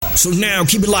So now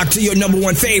keep it locked to your number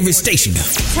one favorite station.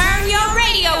 Turn your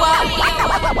radio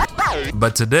up.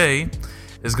 But today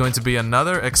is going to be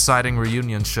another exciting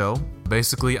reunion show.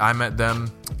 Basically, I met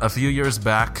them a few years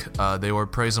back. They were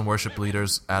praise and worship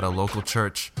leaders at a local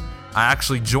church. I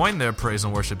actually joined their praise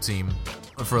and worship team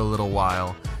for a little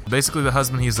while. Basically, the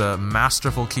husband, he's a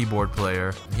masterful keyboard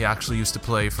player. He actually used to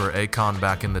play for Akon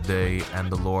back in the day, and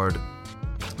the Lord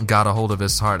got a hold of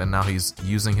his heart, and now he's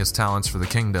using his talents for the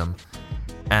kingdom.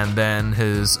 And then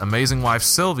his amazing wife,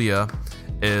 Sylvia,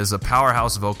 is a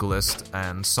powerhouse vocalist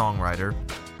and songwriter.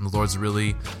 And the Lord's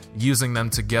really using them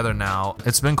together now.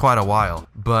 It's been quite a while,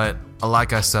 but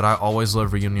like I said, I always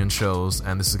love reunion shows,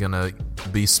 and this is gonna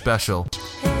be special.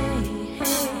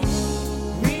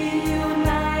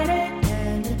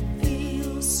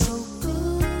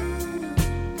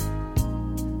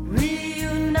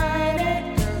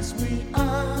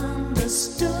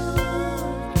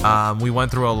 We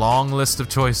went through a long list of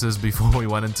choices before we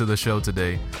went into the show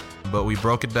today, but we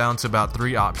broke it down to about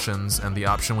 3 options, and the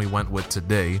option we went with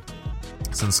today,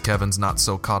 since Kevin's not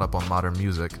so caught up on modern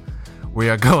music, we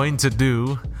are going to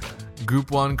do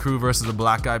Group 1 Crew versus the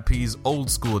Black Eyed Peas Old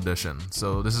School Edition.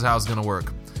 So this is how it's going to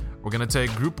work. We're going to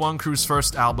take Group 1 Crew's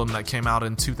first album that came out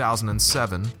in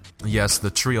 2007, yes,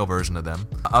 the trio version of them,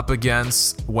 up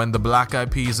against when the Black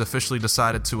Eyed Peas officially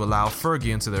decided to allow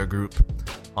Fergie into their group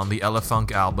on the Ella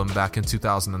Funk album back in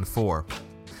 2004.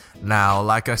 Now,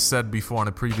 like I said before in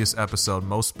a previous episode,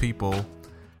 most people,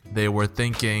 they were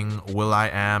thinking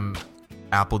will.i.am,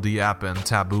 Apple D. App, and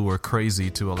Taboo were crazy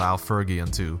to allow Fergie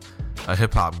into a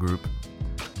hip-hop group,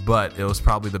 but it was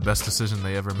probably the best decision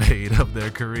they ever made of their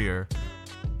career,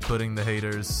 putting the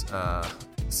haters,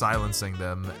 silencing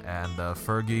them. And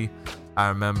Fergie, I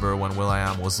remember when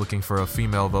will.i.am was looking for a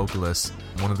female vocalist,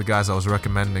 one of the guys I was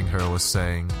recommending her was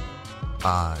saying,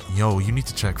 yo, you need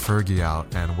to check Fergie out.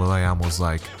 And will.i.am was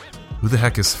like, who the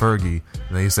heck is Fergie?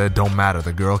 And they said, don't matter,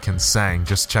 the girl can sing,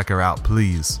 just check her out,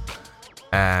 please.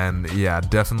 And yeah,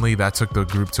 definitely that took the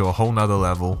group to a whole nother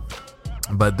level.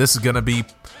 But this is gonna be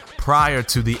prior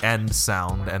to the end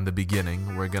sound and the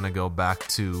beginning. We're gonna go back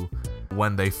to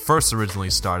when they first originally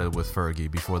started with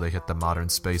Fergie, before they hit the modern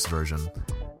space version.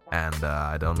 And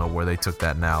I don't know where they took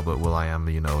that now, but will.i.am,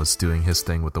 is doing his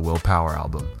thing with the Willpower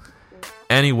album.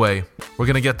 Anyway, we're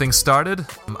going to get things started.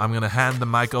 I'm going to hand the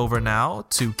mic over now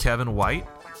to Kevin White.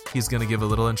 He's going to give a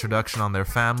little introduction on their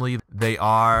family. They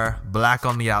are black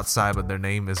on the outside, but their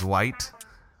name is White.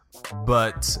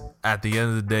 But at the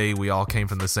end of the day, we all came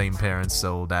from the same parents,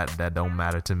 so that don't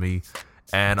matter to me.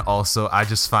 And also, I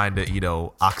just find it,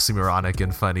 oxymoronic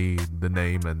and funny, the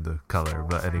name and the color.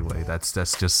 But anyway, that's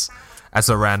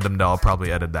a random doll. I'll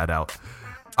probably edit that out.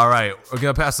 All right, we're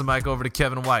going to pass the mic over to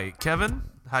Kevin White. Kevin,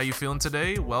 how you feeling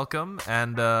today? Welcome,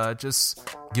 and just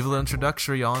give a little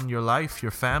introductory on your life,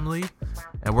 your family,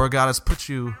 and where God has put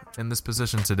you in this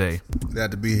position today.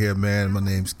 Glad to be here, man. My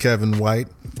name's Kevin White.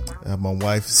 I have my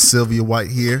wife, Sylvia White,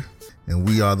 here, and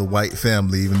we are the White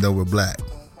family, even though we're black.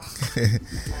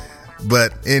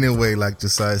 But anyway, like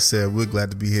Josiah said, we're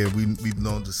glad to be here. We've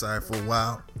known Josiah for a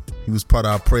while. He was part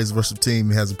of our praise and worship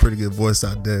team. He has a pretty good voice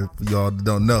out there for y'all that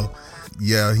don't know.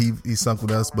 Yeah, he sung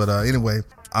with us, but anyway,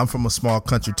 I'm from a small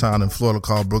country town in Florida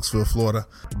called Brooksville, Florida.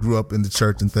 Grew up in the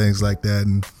church and things like that,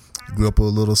 and grew up a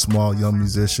little small young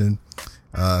musician.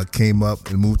 Came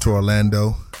up and moved to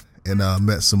Orlando and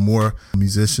met some more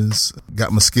musicians.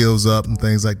 Got my skills up and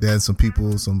things like that.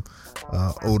 Some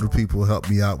older people helped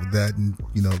me out with that and,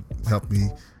 helped me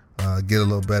get a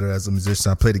little better as a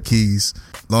musician. I play the keys.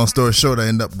 Long story short, I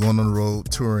ended up going on the road,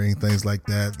 touring, things like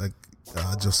that. Like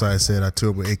Josiah said, I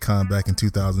toured with Akon back in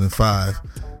 2005.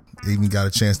 Even got a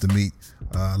chance to meet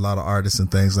a lot of artists and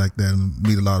things like that, and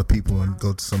meet a lot of people and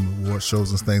go to some award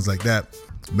shows and things like that.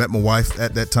 Met my wife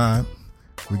at that time.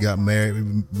 We got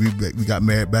married. We got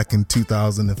married back in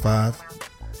 2005.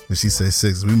 And she said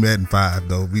 6. We met in 5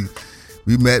 though.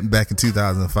 We met back in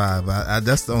 2005.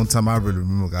 That's the only time I really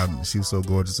remember. She was so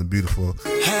gorgeous and beautiful.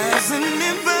 Has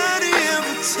anybody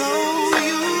ever told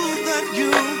you that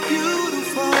you're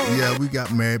beautiful? Yeah, we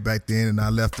got married back then, and I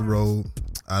left the road.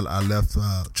 I left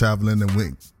traveling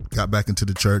and got back into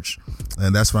the church,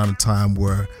 and that's around the time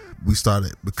where we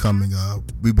started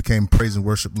we became praise and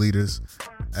worship leaders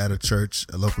at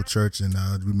a local church, and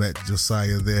we met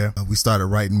Josiah there. We started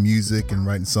writing music and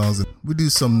writing songs, and we do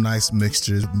some nice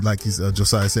mixtures. Like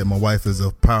Josiah said, my wife is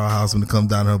a powerhouse when it comes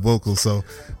down to her vocals, so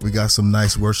we got some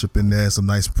nice worship in there, some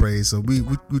nice praise. So we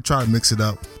try to mix it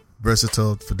up.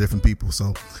 Versatile for different people.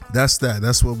 So that's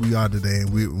what we are today,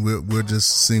 and we're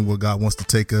just seeing where God wants to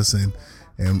take us and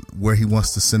where he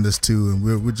wants to send us to, and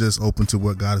we're just open to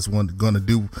what God is going to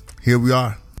do. Here we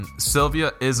are.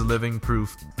 Sylvia is living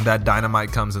proof that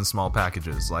dynamite comes in small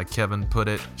packages. Like Kevin put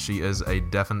it, she is a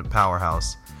definite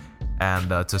powerhouse. And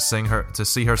to see her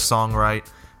songwrite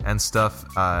and stuff,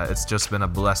 it's just been a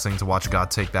blessing to watch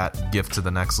God take that gift to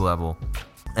the next level.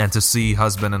 And to see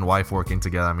husband and wife working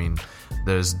together, I mean,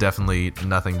 there's definitely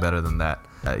nothing better than that.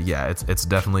 Yeah, it's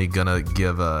definitely gonna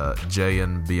give Jay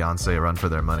and Beyonce a run for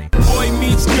their money. Boy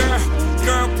meets girl,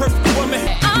 girl perfect woman.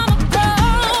 I'm a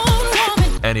grown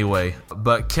woman. Anyway,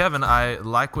 but Kevin, I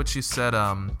like what you said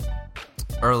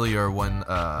earlier when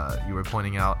you were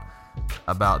pointing out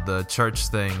about the church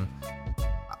thing.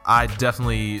 I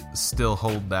definitely still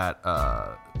hold that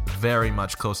very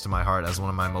much close to my heart as one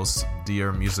of my most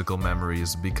dear musical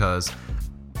memories, because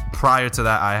prior to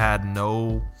that I had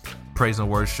no praise and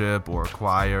worship or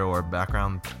choir or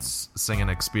background singing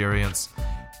experience.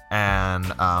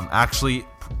 And actually,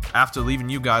 after leaving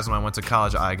you guys when I went to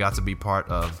college, I got to be part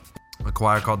of a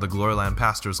choir called the Gloryland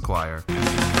Pastors Choir.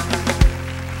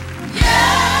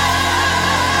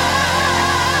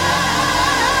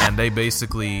 And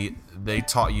they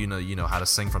taught you know how to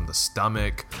sing from the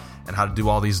stomach and how to do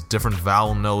all these different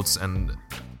vowel notes, and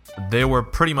they were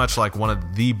pretty much like one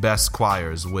of the best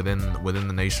choirs within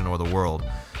the nation or the world.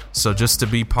 So just to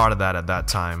be part of that at that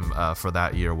time for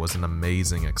that year was an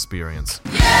amazing experience.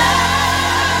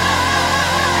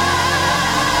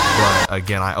 But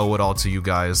again, I owe it all to you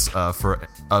guys for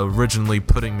originally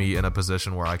putting me in a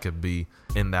position where I could be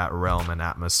in that realm and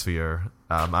atmosphere.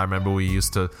 I remember we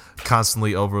used to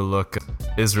constantly overlook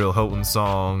Israel Houghton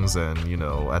songs, and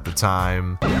at the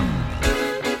time,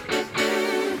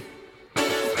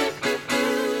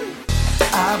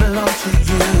 I belong to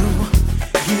you,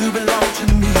 you belong to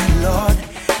me, Lord.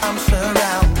 I'm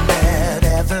surrounded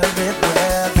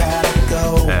everywhere that I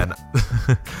go. and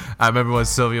I remember when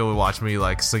Sylvia would watch me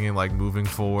like singing like "Moving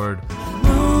Forward."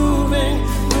 Moving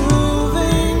forward.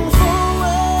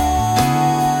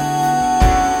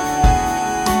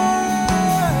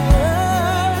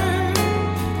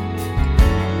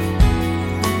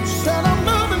 Said I'm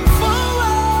moving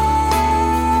forward.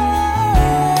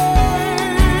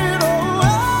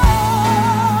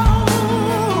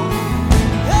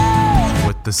 Oh,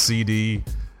 With the CD,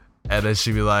 and then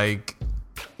she'd be like,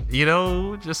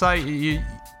 just like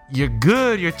you're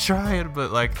good, you're trying,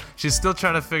 but like she's still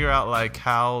trying to figure out like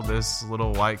how this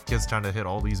little white kid's trying to hit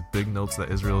all these big notes that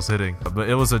Israel's hitting. But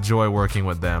it was a joy working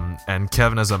with them, and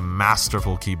Kevin is a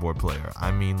masterful keyboard player.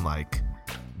 I mean, like,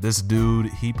 this dude,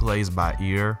 he plays by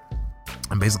ear,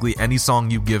 and basically any song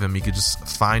you give him, he could just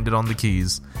find it on the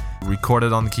keys, record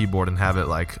it on the keyboard, and have it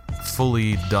like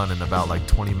fully done in about like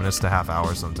 20 minutes to half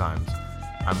hour sometimes.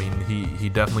 I mean, he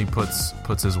definitely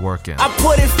puts his work in. I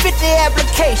put in 50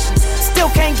 applications, still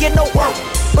can't get no work.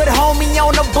 But homie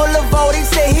on the boulevard, he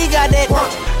said he got that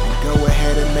work. Go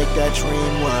ahead and make that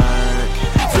dream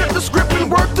work. flip the script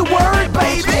and work the word,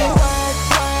 baby.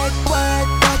 Work,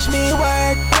 watch me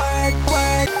work.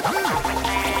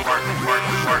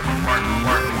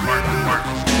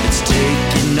 It's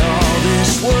taking all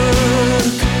this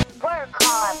work. Work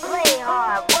hard, play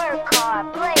hard, work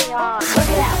hard, play hard. Work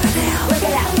it out now, work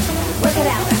it out, work it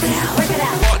out now, work it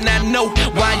out. On that note,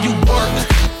 while you work.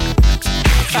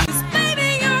 Baby,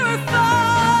 you're a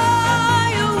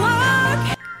firework.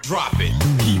 Drop it,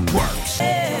 he works.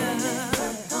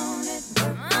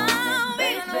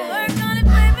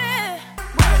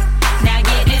 Now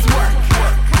get this work.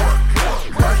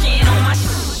 Working on my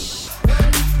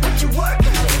What you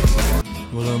working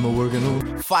with? Well, I'm working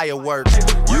on Fireworks.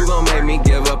 You gon' make me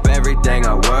give up everything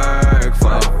I work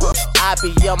for. I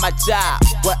be on my job,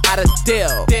 without a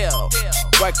deal.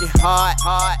 Working hard,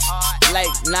 late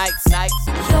nights.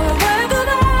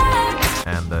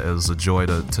 And it was a joy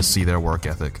to see their work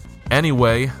ethic.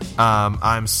 Anyway,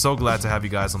 I'm so glad to have you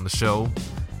guys on the show.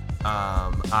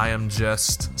 I am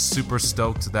just super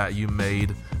stoked that you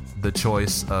made the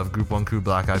choice of Group 1 Crew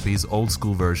Black Eyed Peas old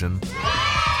school version.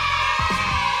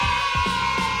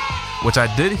 Which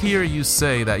I did hear you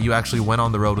say that you actually went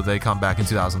on the road with Akon back in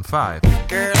 2005.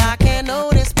 Girl, I can't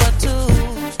notice but to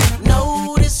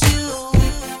notice you,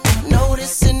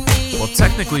 noticing me. Well,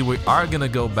 technically, we are going to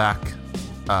go back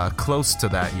close to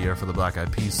that year for the Black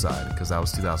Eyed Peas side, because that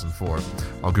was 2004.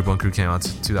 While Group 1 Crew came out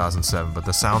in 2007, but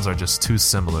the sounds are just too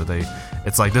similar.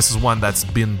 It's like this is one that's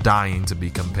been dying to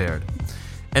be compared.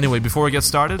 Anyway, before we get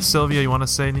started, Sylvia, you want to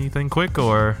say anything quick,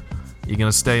 or you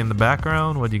going to stay in the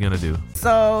background? What are you going to do?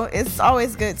 So it's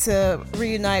always good to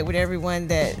reunite with everyone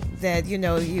that you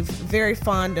know you're very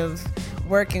fond of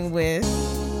working with.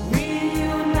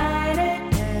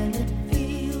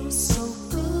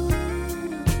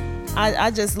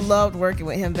 I just loved working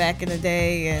with him back in the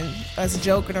day, and us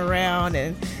joking around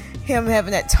and him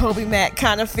having that Toby Mac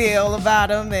kind of feel about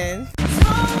him, and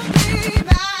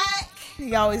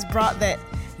he always brought that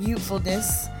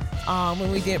youthfulness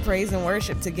when we did praise and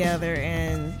worship together,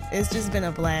 and it's just been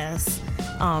a blast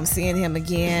seeing him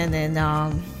again.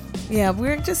 And yeah,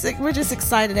 we're just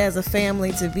excited as a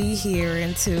family to be here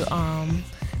and to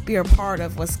be a part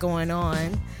of what's going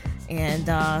on, and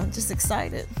just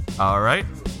excited. All right,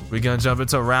 we're gonna jump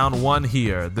into round one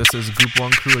here. This is Group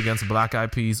 1 Crew against Black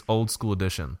Eyed Peas Old School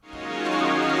Edition.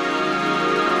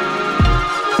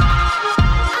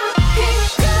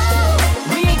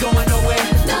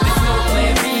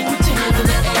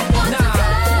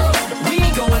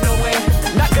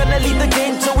 Lead the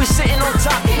game till we sitting on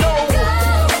top. No,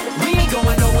 we ain't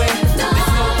going nowhere. There's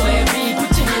no plan B.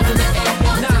 Put your hands in the air.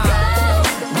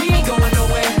 Nah, we ain't going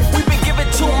nowhere. We've been given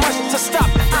too much to stop.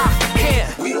 I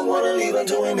can't. We don't wanna leave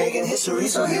until we're making history,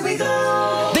 so here we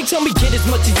go. They tell me get as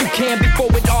much as you can before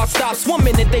it all stops. 1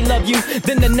 minute they love you,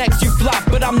 then the next you flop.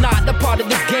 But I'm not a part of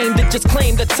this game that just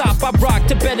claim the top. I rock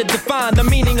to better define the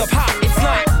meaning of hot. It's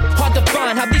not hard to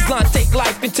find how these lines take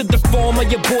life into the form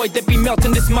of your boy that be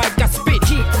melting this mic. I spit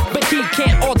heat, but he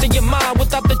can't alter your mind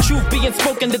without the truth being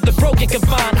spoken that the broken can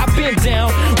find. I've been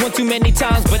down one too many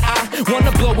times, but I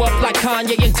wanna blow up like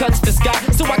Kanye and touch the sky,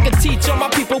 so I can teach all my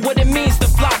people what it means to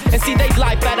fly and see they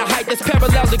life at a height that's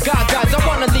parallel to God. Guys, I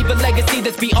wanna leave a legacy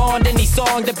that's beyond any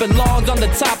song that belongs on the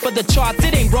top of the charts.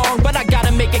 It ain't wrong, but I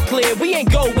gotta make it clear we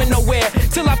ain't going nowhere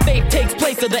till our faith takes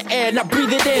place of the air. Now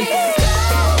breathe it in.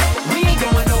 We ain't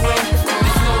going nowhere. There's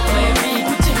no plan B.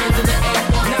 Put your hands in the air.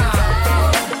 Nah,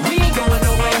 we ain't going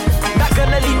nowhere. Not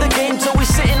gonna lead the game till we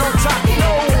sitting on top.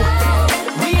 No,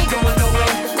 we ain't going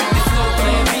nowhere. There's no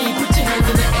plan B. Put your hands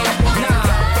in the air.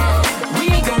 Nah, we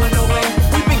ain't going nowhere.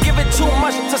 We've been given too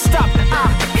much to stop. I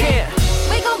can't.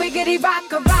 We gon' riggedy rock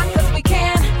cause we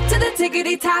can. To the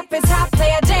tickety top is hot,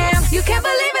 play a jam. You can't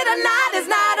believe it or not, it's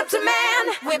not up to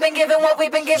man. We've been given what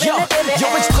we've been given. Yo,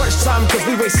 it's crunch time cause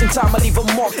we wasting time. I leave a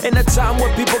mark in a time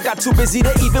where people got too busy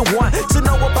to even want to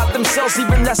know about themselves.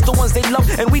 Even that's the ones they love.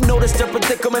 And we noticed their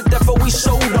predicament, therefore we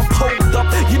showed up. Hold up,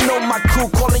 you know my crew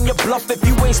calling your bluff. If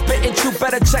you ain't spitting, you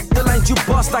better check the lines you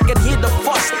bust. I can hear the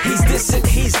fuss. He's this and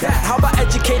he's that. How about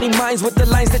educating minds with the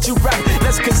lines that you rap?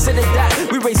 Let's consider that.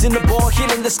 We raising the ball,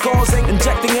 healing the scars, and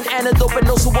injecting an antidote in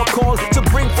those who are called to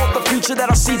bring forth the future that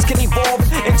our seeds can evolve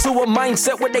into a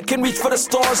mindset where they can reach for the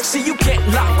stars. See, you can't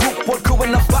lock Group 1 Crew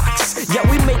in a box. Yeah,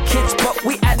 we make hits, but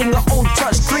we adding our own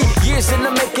touch. 3 years in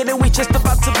the making, and we just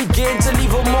about to begin to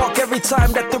leave a mark every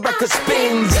time that the record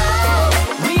spins.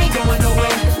 We ain't going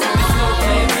nowhere. There's no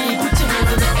plan B. Put your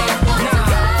hands in the air.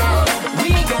 Nah,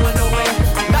 we ain't going nowhere.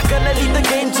 Not gonna lead the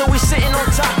game till we sitting on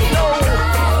top. No,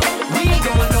 we ain't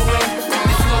going nowhere.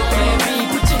 There's no plan B.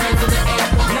 Put your hands in the air.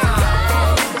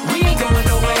 Nah, we ain't going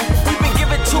nowhere. We've been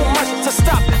given too much to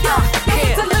stop.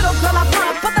 It's a little girl I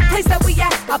run for the place that we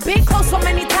at. I've been close so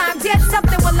many times, yet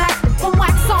something will lack. From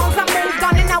wax songs I moved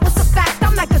on, and now it's a fact.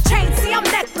 I'm like a chain, see I'm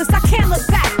necklace, I can't look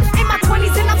back. In my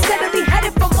 20s and I'm steadily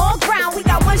headed for more ground. We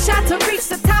got one shot to reach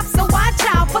the top, so watch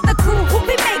out for the crew who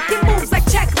be making moves like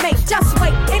checkmate. Just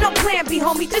wait, ain't no plan B,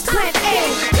 homie, just plan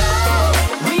A.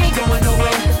 We ain't going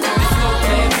nowhere. There's no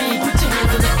plan B. Put your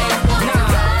hands in the air.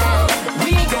 Nah,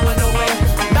 we ain't going nowhere.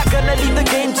 Not gonna lead the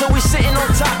game till we sitting on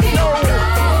top. No,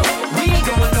 we ain't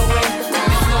going nowhere.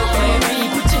 There's no plan B.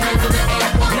 Put your hands in the air.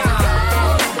 Nah,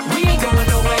 we ain't going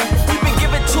nowhere. We've been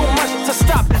given too much to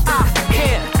stop. I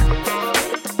can't.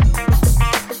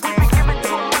 We've been given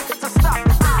too much to stop.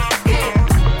 I can't.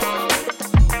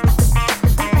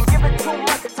 We've been given too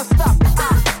much to stop. I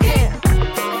can't.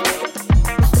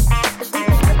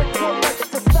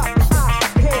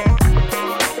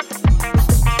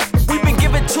 We've been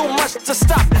given too much to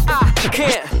stop. I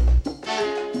can't.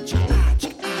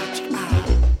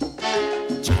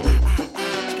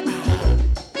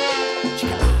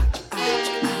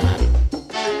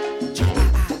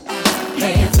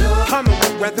 Coming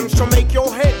with rhythms to make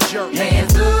your head jerk.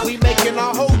 Hands up. We making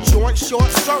our whole joint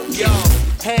short circuit. Yo.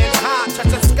 Hands high, touch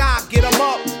the sky, get 'em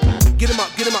up. Get 'em up,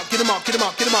 get 'em up, get 'em up, get 'em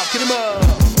up, get 'em up, get 'em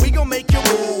up. We gon' make you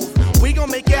move, we gon'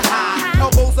 make it high.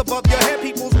 Elbows above your head,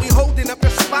 peoples, we holding up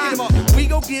your spine. We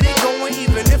gon' get it going,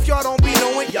 even if y'all don't be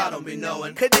knowing. Y'all don't be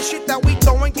knowing. Cause the shit that we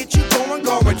throwing, get you going,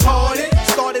 go retarded.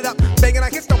 Started up, banging our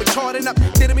hits, now we charting up.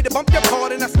 Didn't mean to bump your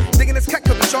part in us. Digging this cut,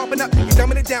 cause we sharpen up. You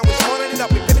dumbing it down, we smarting it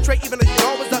up. We penetrate even though you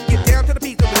always up. Get down to the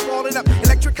piece, cause we falling up.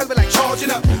 Electric, cause we like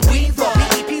charging up. Weezer,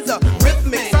 BEP's a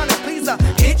rhythmic, sonic pleaser.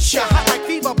 Hit shot, hot like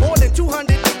fever, more than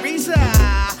 200 degrees.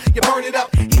 You burn it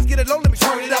up, he's get it low, let me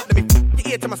turn it up. Let me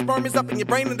here till my sperm is up in your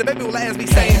brain and the baby will ask me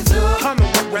saying, humming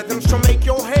with rhythms to make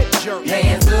your head jerk.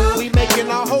 Hands up. We making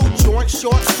our whole joint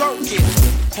short circuit.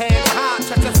 Hands high,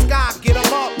 touch the sky, get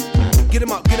 'em up. Get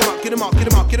 'em up, get 'em up, get 'em up, get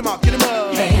 'em up, get 'em up, get 'em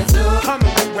up. Hands up.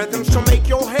 Humming with rhythms to make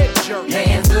your head jerk.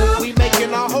 Hands up. We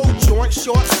making our whole joint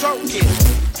short circuit.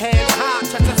 Hands high,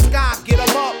 touch the sky, get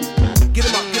 'em up. Get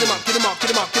 'em up, get 'em up, get 'em up,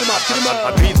 get 'em up, get 'em up, get 'em up.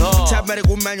 I breathe up. Tap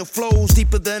medical manual flows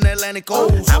deeper than Atlantic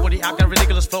Ocean. Outwardly, I got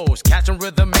ridiculous flows. Catching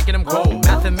rhythm, making them grow.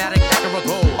 Mathematic, accurate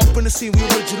goal. Up in the scene, we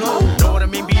original. Know what I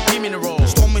mean? BP me in the role.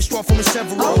 Storming strong from a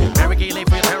several. Barricade late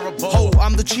for your terrible. Oh,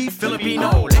 I'm the chief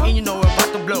Filipino. Letting you know we're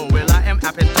about to blow. Well, I am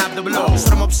up and top the below.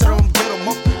 Set 'em up, get 'em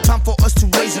up. Time for us to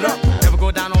raise it up. Never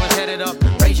go down, always head it up.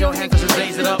 Raise your hand, cause we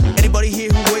blaze it up. Anybody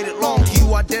here who waited long, to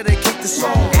you I dedicate the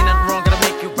song. Ain't nothing wrong, gonna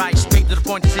make you right. Straight to the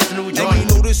point, this is a new joint. Let me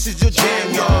know this is your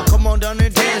jam, y'all. Come on down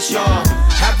and dance, y'all.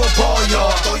 Have a ball,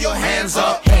 y'all. Throw your hands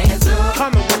up. Hands up.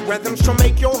 Coming with rhythms to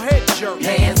make your head jerk.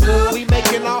 Hands up. We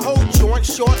making our whole joint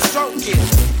short circuit.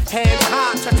 Hands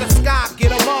high, touch the sky,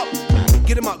 get 'em up.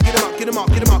 Get 'em up, get 'em up, get 'em up,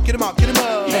 get 'em up, get 'em up, get 'em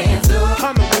up. Hands up.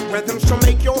 Coming with rhythms to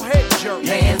make your head jerk.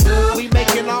 Hands up. We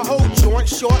making our whole joint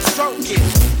short circuit.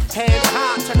 Hands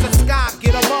high, touch the sky,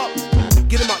 get 'em up.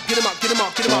 Get 'em up, get 'em up, get 'em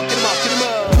up, get 'em up, get 'em up, get 'em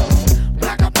up.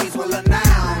 Black Eyed Peas will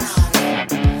announce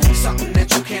something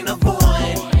that you can't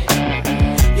avoid.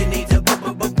 You need to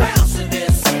bounce to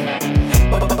this.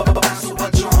 Bounce to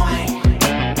a joint.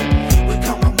 We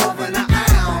coming more than an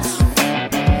ounce.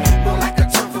 More like a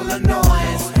ton full of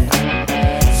noise.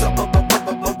 So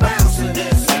bounce to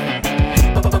this.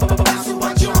 Bounce to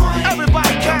a joint.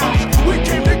 Everybody come on. We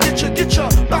came to get ya.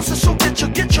 Bounce so get ya.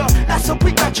 That's a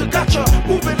we got ya.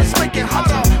 Moving and making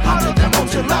hotter. Hotter than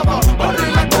molten lava.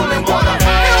 Bubbling like boiling water.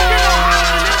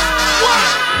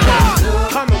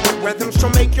 Coming with rhythms to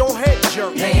make your head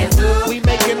jerk. Hands up. We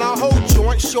making our whole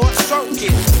joint short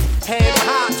circuit. Hands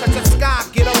high, touch the sky,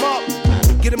 get 'em up.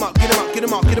 Get 'em up, get 'em up, get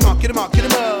 'em up, get 'em up, get 'em up, get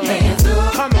 'em up. Hands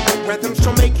up. Coming with rhythms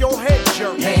to make your head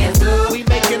jerk. Hands up. We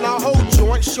making our whole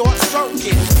joint short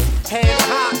circuit. Hands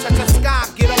high, touch the sky,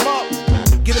 get 'em up.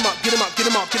 Get 'em up, get 'em up, get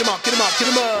 'em up, get 'em up, get 'em up, get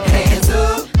 'em up. Hands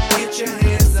up, get your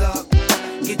hands up.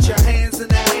 Get your hands in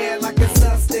the air like a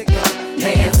sun sticker.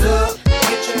 Hands up,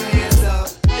 get your hands up.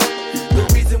 The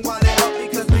reason why they're up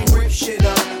because we rip shit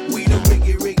up. We the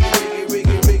riggy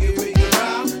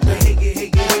round. The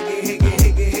higgy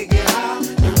round.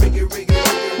 The riggy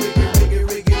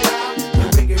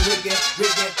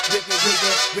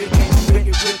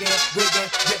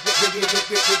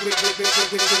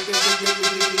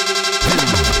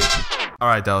All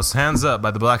right, that was Hands Up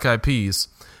by the Black Eyed Peas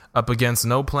up against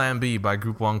No Plan B by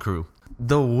Group One Crew.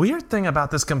 The weird thing about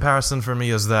this comparison for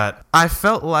me is that I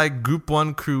felt like Group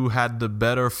One Crew had the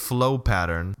better flow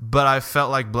pattern, but I felt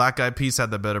like Black Eyed Peas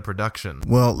had the better production.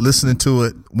 Well, listening to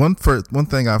it, one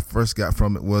thing I first got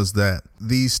from it was that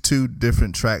these two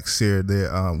different tracks here,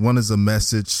 one is a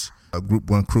message. Group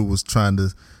One Crew was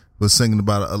singing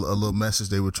about a little message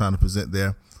they were trying to present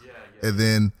there. Yeah. And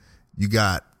then you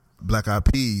got Black Eyed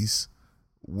Peas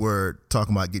were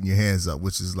talking about getting your hands up,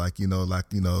 which is like,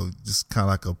 just kind of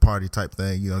like a party type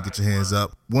thing, get your hands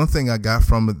up. One thing I got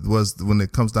from it was when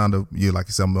it comes down to, like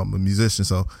you said, I'm a musician,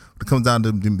 so when it comes down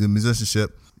to the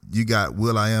musicianship, you got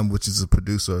will.i.am, which is a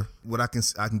producer. What I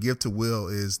can give to Will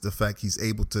is the fact he's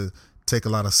able to take a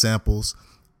lot of samples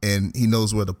and he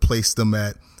knows where to place them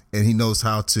at, and he knows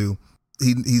how to,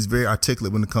 he's very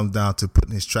articulate when it comes down to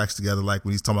putting his tracks together. Like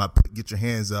when he's talking about get your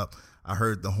hands up, I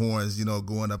heard the horns,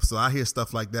 going up. So I hear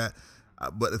stuff like that.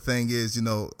 But the thing is,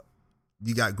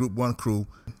 you got Group One Crew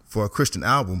for a Christian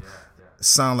album.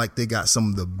 Sound like they got some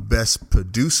of the best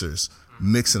producers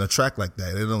mixing a track like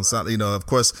that. It don't sound, of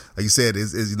course, like you said,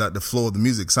 is the flow of the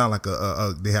music. Sound like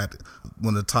they had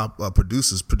one of the top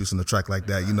producers producing a track like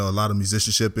that. A lot of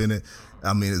musicianship in it.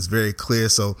 I mean, it's very clear.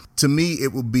 So to me,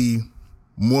 it would be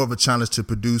more of a challenge to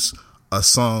produce a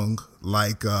song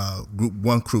like Group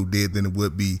One Crew did than it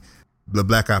would be the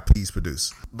Black Eyed Peas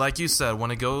produce. Like you said,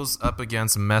 when it goes up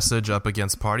against message, up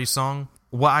against party song,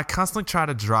 what I constantly try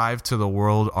to drive to the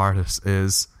world artists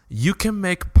is you can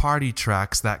make party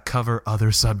tracks that cover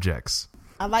other subjects.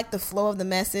 I like the flow of the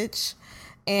message,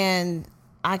 and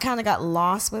I kind of got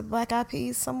lost with Black Eyed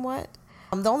Peas somewhat.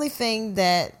 The only thing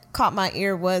that caught my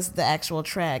ear was the actual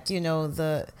track,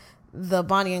 the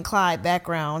Bonnie and Clyde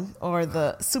background or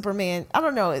the Superman. I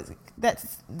don't know.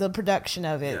 That's the production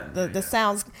of it. The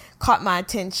sounds caught my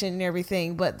attention and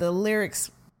everything, but the lyrics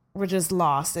were just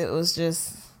lost. It was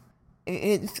just,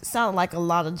 it sounded like a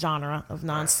lot of genre of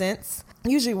nonsense.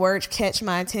 Usually words catch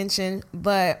my attention,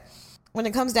 but when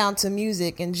it comes down to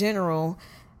music in general,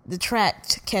 the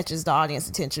track catches the audience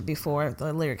attention before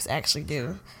the lyrics actually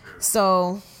do.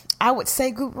 So I would say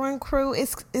Group Run Crew.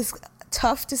 It's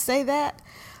tough to say that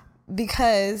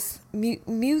because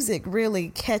music really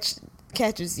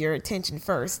catches your attention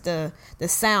first. The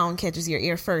sound catches your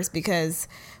ear first, because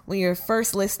when you're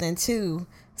first listening to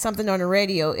something on the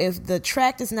radio, if the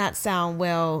track does not sound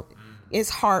well,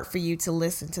 it's hard for you to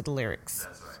listen to the lyrics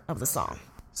of the song.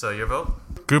 So your vote?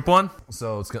 Group 1.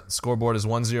 So scoreboard is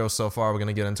 1-0 so far. We're going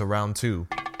to get into round 2.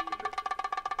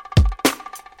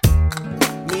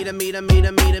 Meter, meter,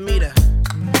 meter, meter, meter.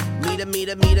 Meter,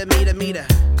 meter, meter, meter, meter.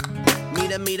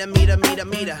 Meter, meter, meter, meter,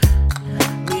 meter.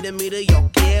 Meter, meter, yo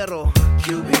quiero.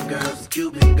 Cuban girls,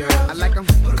 Cuban girls. I like them.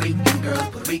 Puerto Rican girls,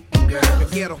 Puerto Rican girls. Yo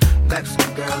quiero.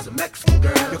 Mexican girls, Mexican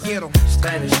girls. Yo quiero.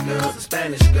 Spanish girls,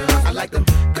 Spanish girls. I like them.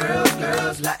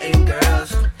 Girls, Latin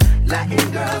girls.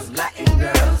 Latin girls, Latin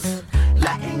girls.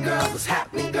 Latin girls, what's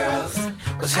happening, girls?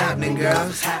 What's happening, girls?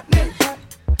 What's happening?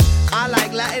 I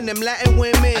like Latin, them Latin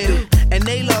women. And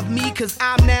they love me cause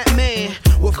I'm that man.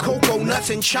 With cocoa nuts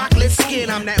and chocolate skin,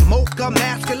 I'm that mocha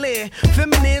masculine.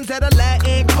 Feminines that are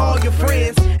Latin, call your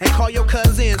friends. And call your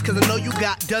cousins, cause I know you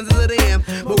got dozens of them.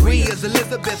 Maria's,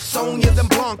 Elizabeth, Sonia's, and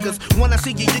Blancas. When I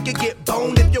see you, you can get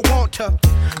boned if you want to.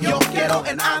 Yo quiero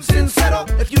and I'm sincero.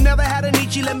 If you never had a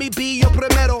Nietzsche, let me be your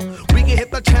primero. We can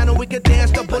hit the channel, we can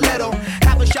dance the bolero.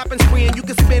 Have a shopping spree and you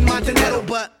can spend Montenegro,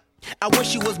 but I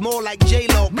wish you was more like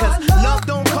J-Lo, cause love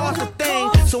don't cost a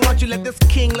thing. So why don't you let this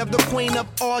king love the queen of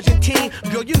Argentine?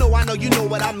 Girl, you know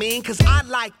what I mean, cause I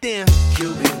like them.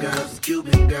 Cuban girls,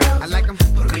 Cuban girls. I like them.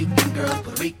 Puerto Rican girls,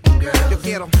 Puerto Rican girls. Yo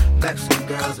quiero. Mexican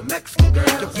girls, Mexican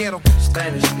girls. Yo quiero.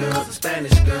 Spanish girls,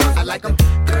 Spanish girls. I like them.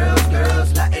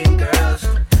 Girls, Latin girls.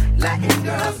 Latin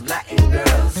girls, Latin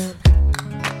girls.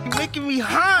 You're making me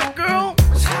hot, girl.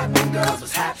 What's happening, girls?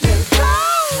 What's happening?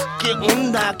 ¿Qué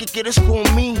onda? ¿Qué quieres con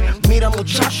mí? Mira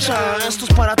muchacha, esto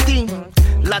es para ti.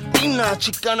 Latina,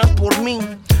 chicana por mí.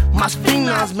 Más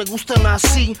finas, me gustan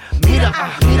así. Mira,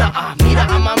 mira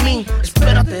a mami.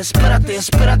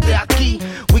 Espérate aquí.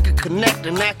 We can connect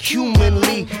and act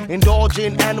humanly. Indulge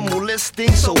in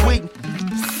animalistic so we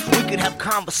could have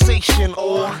conversation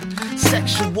or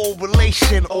sexual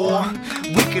relation, or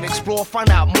we can explore, find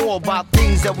out more about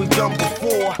things that we've done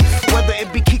before. Whether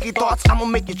it be kiki thoughts, I'ma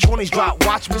make your 20s drop.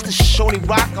 Watch Mr. Shoney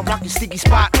rock, I rock your sticky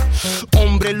spot.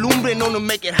 Hombre lumbre, known to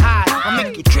make it high. I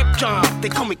make you trip jump, they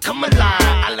call me come alive.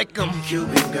 I like them.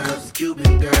 Cuban girls,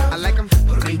 Cuban girls. I like them.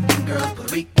 Puerto Rican girls,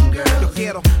 Puerto Rican girls. Yo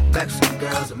quiero. Mexican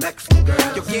girls, Mexican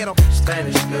girls. Yo quiero.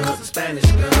 Spanish girls,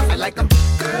 Spanish girls. I like them.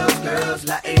 Girls,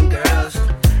 Latin girls.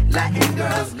 Latin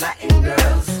girls, Latin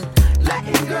girls.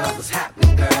 Latin girls, what's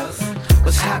happening, girls?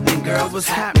 What's happening, girl? What's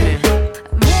happening?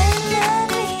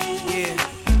 Yeah.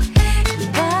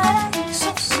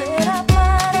 Paraíso será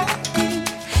para ti,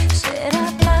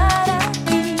 será para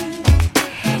mí.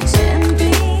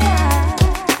 Sentirás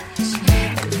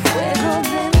el fuego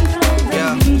dentro de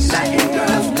mí. Latin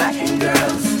girls, Latin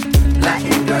girls.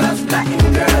 Latin girls,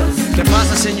 Latin girls. ¿Qué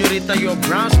pasa, señorita? You're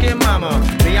brown skin mama.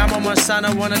 Me llamo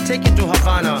Manzana, wanna take you to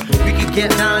Havana. We can get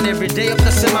down every day of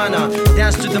the semana.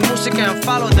 Dance to the music and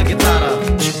follow the guitarra.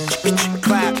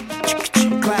 Clap,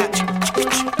 clap,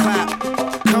 clap.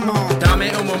 Come on.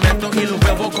 Dame un momento y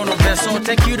luego con un beso.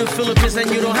 Take you to Philippines and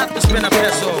you don't have to spend a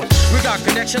peso. We got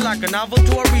connection like a novel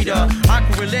to a reader. I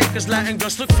can relate cause Latin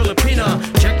girls look Filipina.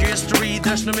 Check your history,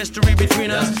 there's no mystery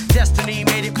between us. Destiny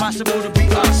made it possible to be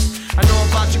us. I know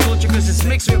about your culture cause it's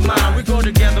mixed with mine. We go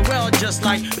together well just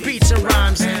like beats and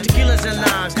rhymes, tequilas and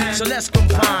limes. So let's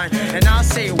combine. And I'll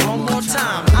say it one more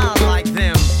time, I like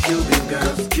them. Cuban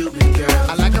girls, Cuban girls.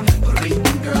 I like them. Puerto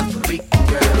Rican girls, Puerto Rican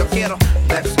girls. Yo quiero.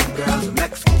 Mexican girls,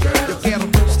 Mexican girls. Yo quiero.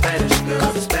 Spanish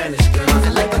girls, Spanish girls. I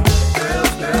like them.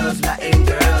 Girls, Latin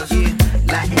girls. Yeah.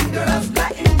 Latin girls,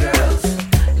 Latin girls.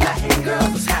 Latin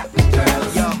girls, what's happening,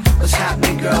 girls? Yo, what's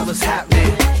happening, girl? What's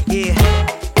happening? Yeah.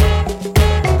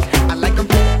 I like them.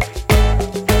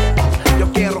 Yo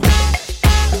quiero.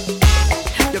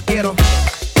 Yo quiero.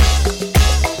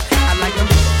 I like them.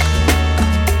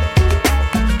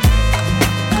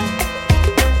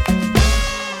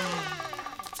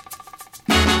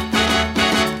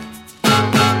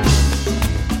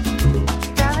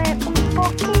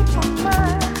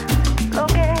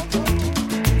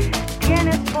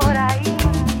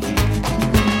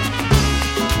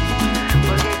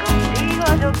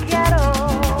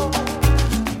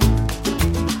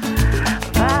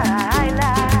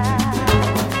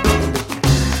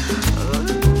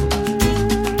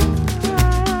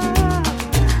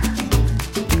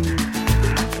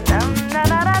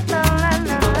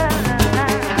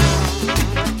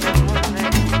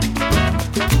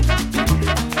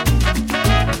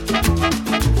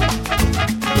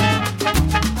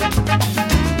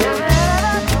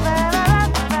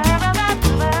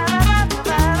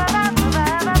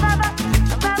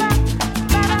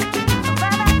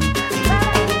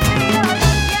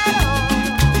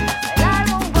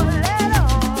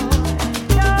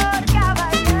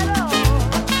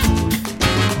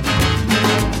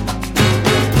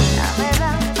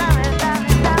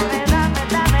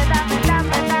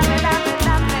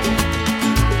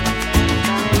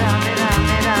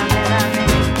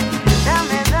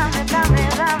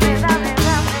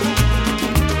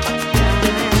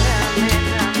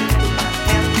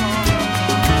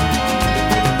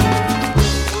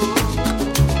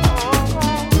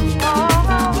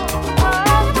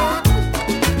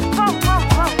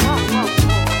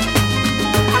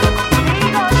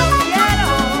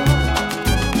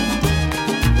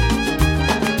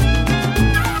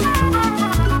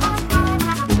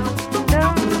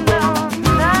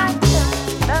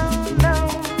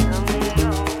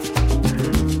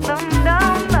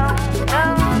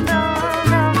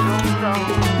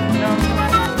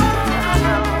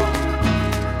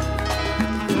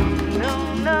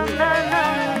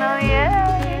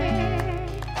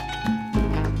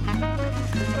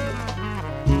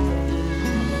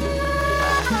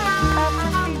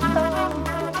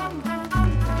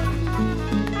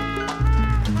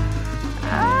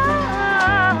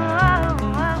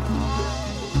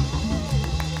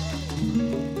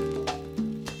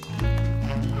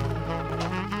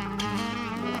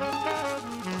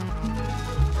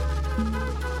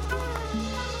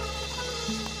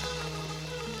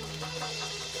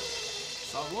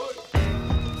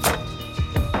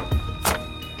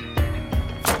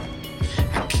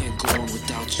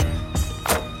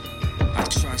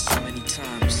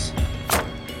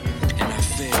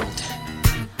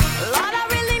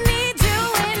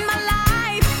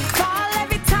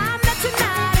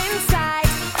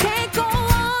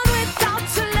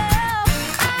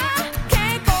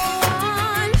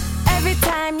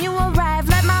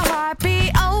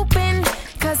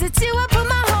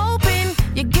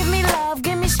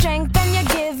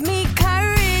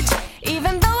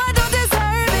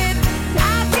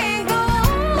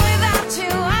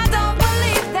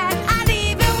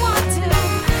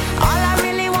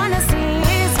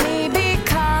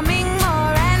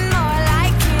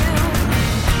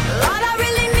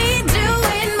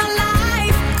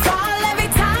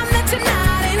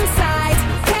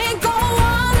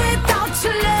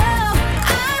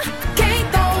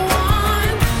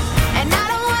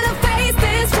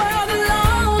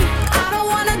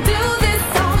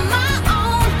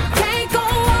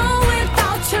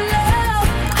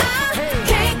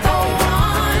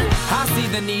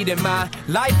 a need in my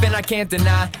life, and I can't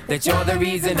deny that you're the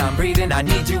reason I'm breathing. I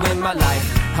need you in my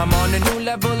life. I'm on a new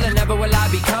level and never will I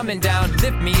be coming down.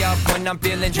 Lift me up when I'm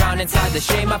feeling drowned inside the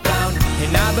shame I found.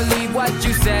 And I believe what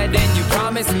you said and you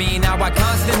promised me. Now I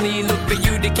constantly look for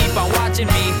you to keep on watching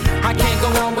me. I can't go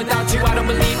on without you. I don't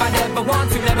believe I'd ever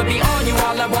want to. Never be on you.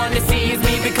 All I want to see is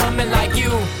me becoming like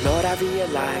you. Lord, I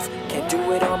realize can't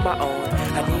do it on my own.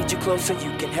 I need you close so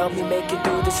you can help me make it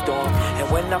through the storm.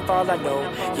 And when I fall, I know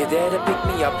you're there to pick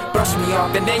me up, brush me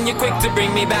off, and then you're quick to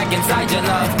bring me back inside your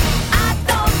love. I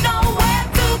don't know where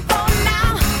to go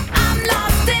now. I'm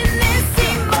lost in this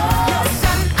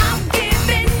emotion. I'm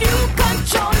giving you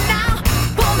control now.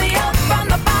 Pull me up from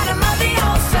the bottom of the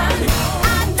ocean.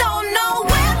 I don't know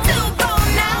where to go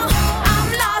now. I'm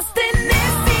lost in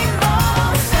this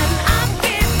emotion. I'm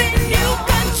giving you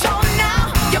control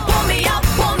now. You pull me up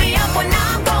when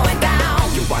I'm going down.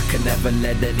 Yo, I can never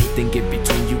let anything get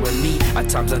between you and me. At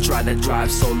times I try to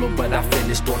drive solo, but I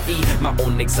finished on E. My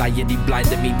own anxiety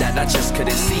blinded me that I just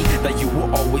couldn't see that you were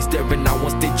always there, and not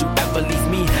once did you ever leave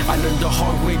me. I learned the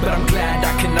hard way, but I'm glad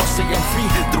I can now say I'm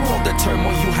free. Through all the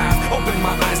turmoil you have, open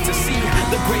my eyes to see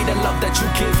the greater love that you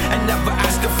give, and never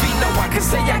ask a fee. Now I can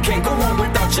say I can't go on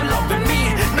without you loving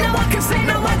me. Now I can say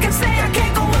I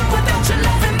can't go on without you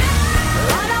loving me.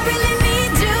 Lord, I really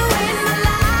need you in my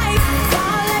life.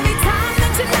 Call every time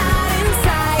that you're not in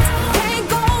sight. Can't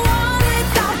go on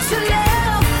without your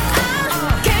love. I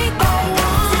can't go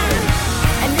on.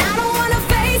 And I don't wanna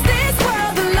face this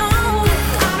world alone.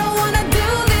 I don't wanna do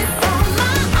this on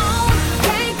my own.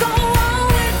 Can't go on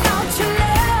without your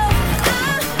love. I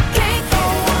can't go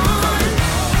on.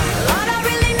 Lord, I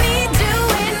really need you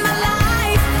in my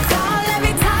life. Call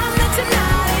every time that you're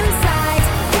not in sight.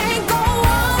 Can't go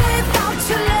on without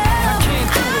your love. I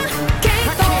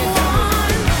can't go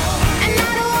on. And I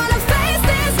don't wanna face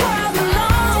this world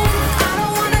alone. I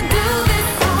don't wanna do this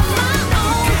on my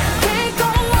own. Can't go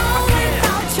on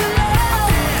without your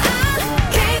love. I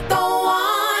can't go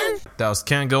on. That was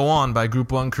Can't Go On by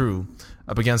Group 1 Crew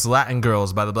up against Latin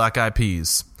Girls by the Black Eyed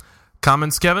Peas.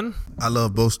 Comments, Kevin? I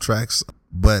love both tracks,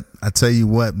 but I tell you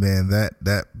what, man,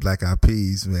 that Black Eyed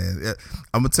Peas, man.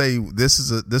 I'm gonna tell you, this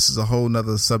is a whole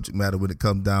nother subject matter when it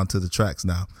comes down to the tracks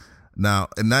now.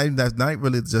 And not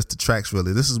really just the tracks,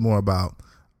 really. This is more about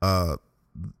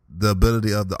the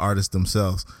ability of the artists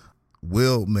themselves.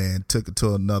 Will, man, took it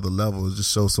to another level. It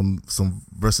just shows some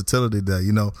versatility there.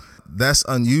 You know, that's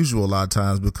unusual a lot of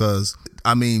times because,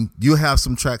 I mean, you have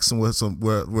some tracks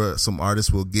where some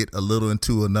artists will get a little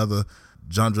into another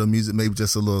genre of music, maybe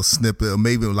just a little snippet, or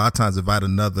maybe a lot of times invite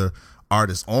another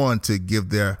artist on to give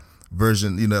their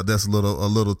version. You know, that's a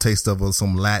little taste of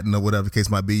some Latin or whatever the case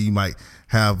might be. You might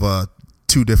have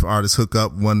two different artists hook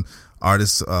up. One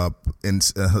artist like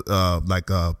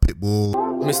Pitbull,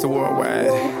 Mr. Worldwide.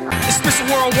 It's Mr.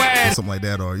 Worldwide. something like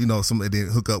that, or you know, somebody did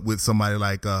hook up with somebody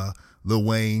like Lil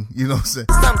Wayne. You know what I'm saying?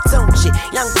 Some Tunchi,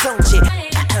 young Tunchi.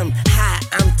 I'm high,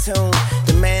 I'm tuned.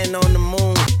 The man on the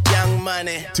moon, Young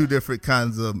Money. Two different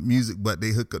kinds of music, but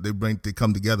they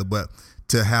come together. But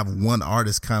to have one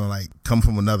artist kind of like come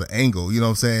from another angle, you know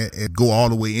what I'm saying, and go all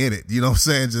the way in it, you know what I'm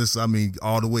saying? Just, I mean,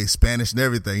 all the way Spanish and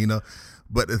everything, you know.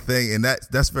 But the thing, and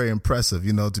that's very impressive,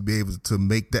 you know, to be able to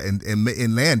make that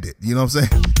and land it, you know what I'm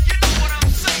saying?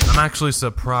 I'm actually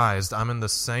surprised. I'm in the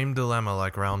same dilemma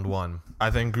like round one.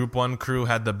 I think Group 1 Crew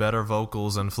had the better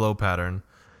vocals and flow pattern,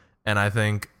 and I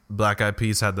think Black Eyed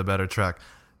Peas had the better track.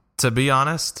 To be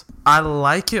honest, I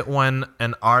like it when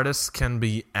an artist can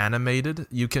be animated.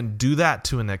 You can do that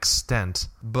to an extent,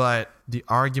 but the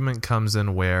argument comes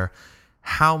in where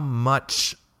how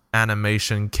much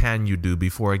animation can you do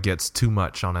before it gets too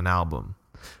much on an album?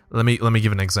 Let me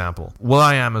give an example.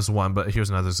 will.i.am is one, but here's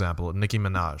another example. Nicki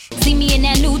Minaj. See me in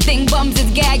that new thing, bums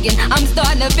is gagging. I'm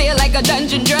starting to feel like a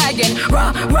dungeon dragon.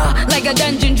 Rah, rah, like a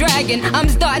dungeon dragon. I'm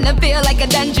starting to feel like a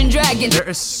dungeon dragon. There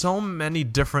is so many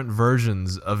different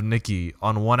versions of Nicki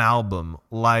on one album.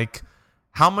 Like,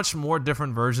 how much more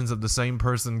different versions of the same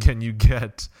person can you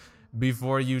get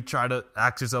before you try to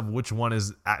ask yourself which one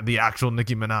is the actual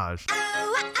Nicki Minaj?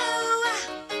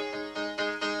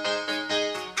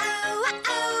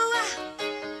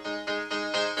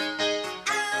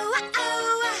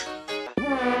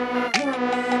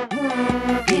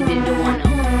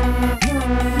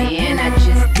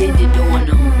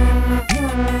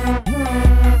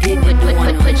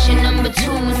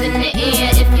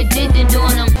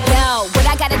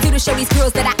 Show these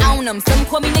girls that I own them. Some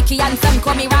call me Nicki and some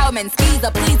call me Roman.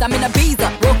 Skeezer, please, I'm in a Ibiza.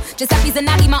 Whoa, Giuseppe's and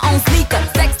Nagi, my own sneaker.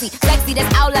 Sexy,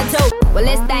 that's all I do. Well,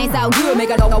 this thing's out good,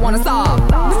 make a dog I wanna solve.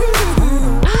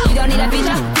 You don't need a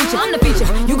feature, I'm the feature.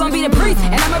 You gon' be the priest,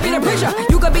 and I'ma be the preacher.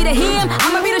 You gon' be the him,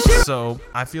 I'ma be the shooter. So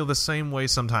I feel the same way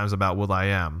sometimes about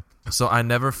will.i.am. So I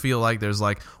never feel like there's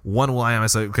like one will.i.am. I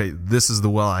say, okay, this is the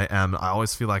will.i.am. I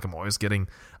always feel like I'm always getting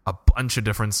a bunch of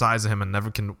different sides of him and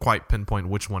never can quite pinpoint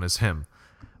which one is him.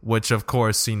 Which, of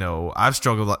course, you know, I've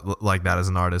struggled like that as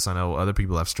an artist. I know other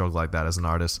people have struggled like that as an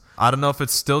artist. I don't know if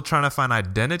it's still trying to find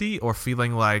identity or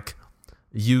feeling like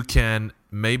you can,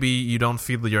 maybe you don't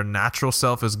feel that your natural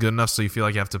self is good enough, so you feel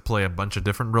like you have to play a bunch of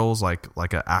different roles like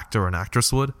an actor or an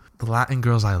actress would. The Latin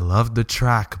Girls, I loved the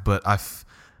track, but I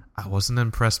wasn't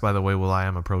impressed by the way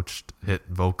will.i.am approached it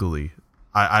vocally.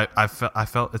 I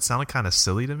felt it sounded kind of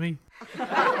silly to me.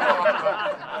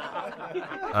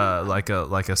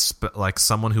 Like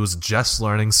someone who was just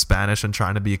learning Spanish and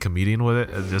trying to be a comedian with it.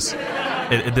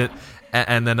 It did,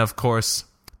 and then of course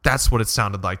that's what it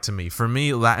sounded like to me. For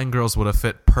me, Latin Girls would have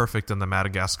fit perfect in the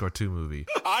Madagascar 2 movie.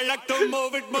 I like to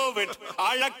move it, move it.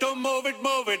 I like to move it,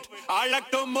 move it. I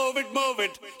like to move it, move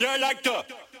it. You like to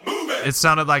move it. It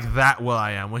sounded like that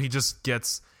will.i.am when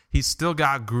he's still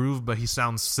got groove, but he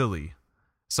sounds silly.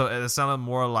 So it sounded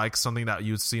more like something that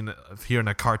you'd hear in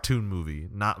a cartoon movie,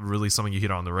 not really something you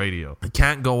hear on the radio. It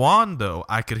Can't Go On, though,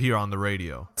 I could hear on the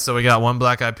radio. So we got 1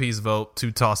 Black Eyed Peas vote,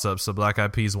 2 toss-ups, so Black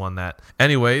Eyed Peas won that.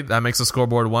 Anyway, that makes the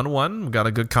scoreboard 1-1. We got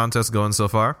a good contest going so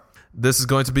far. This is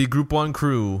going to be Group 1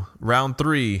 Crew, round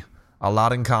 3, A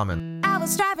Lot in Common. I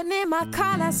was driving in my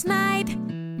car last night,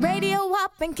 radio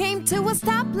up and came to a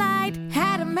stoplight.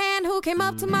 Had a man who came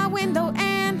up to my window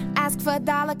and asked for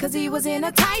 $1 cause he was in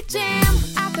a tight jam.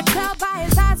 I could tell by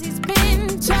his eyes he's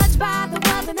been judged by the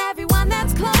world and everyone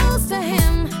that's close to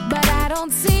him. But I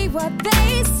don't see what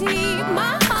they see.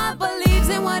 My heart believes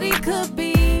in what he could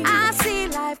be. I see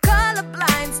life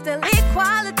colorblind, still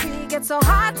equality gets so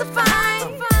hard to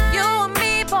find. You and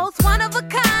me, both one of a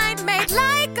kind, made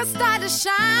like a star to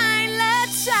shine.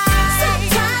 Let's shine.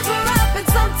 Sometimes we're up and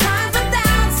sometimes we're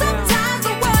down. Sometimes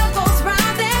the world goes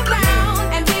round and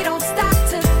round, and we don't stop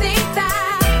to think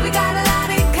that we got a lot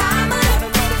in common.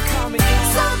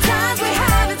 Sometimes we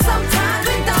have it, sometimes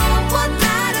we don't. What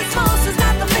matters most is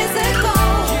not the physical.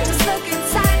 Just look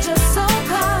inside your soul,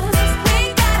 cause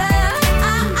we got a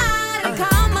lot in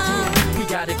common. We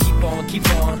gotta keep on.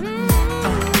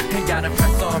 And gotta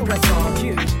press on.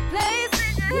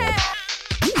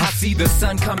 I see the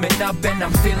sun coming up and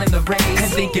I'm feeling the rays.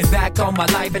 And thinking back on my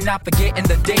life and not forgetting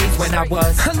the days when I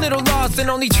was a little lost and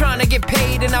only trying to get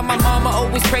paid. And now my mama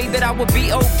always prayed that I would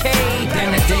be okay.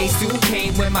 Then the day soon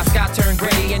came when my sky turned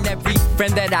gray, and every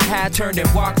friend that I had turned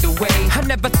and walked away. I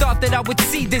never thought that I would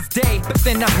see this day, but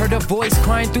then I heard a voice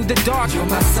crying through the dark. You're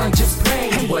my son, just pray.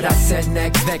 And what I said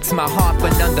next vexed my heart,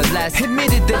 but nonetheless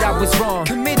admitted that I was wrong,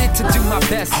 committed to do my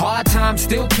best. Hard times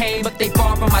still came, but they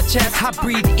fall from my chest. I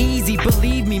breathe easy,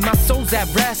 believe me, my soul's at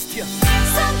rest.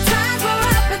 Sometimes we're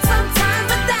up and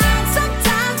sometimes we're down.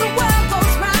 Sometimes the world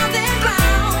goes round and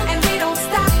round, and we don't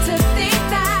stop to think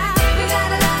that we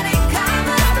got a lot in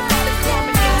common.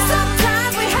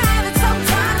 Sometimes we have it,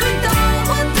 sometimes we don't.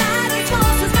 What matters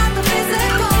most is not the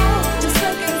physical. Just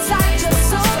look inside your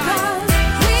soul, cause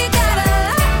we got a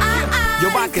lot. Yo,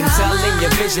 I can tell in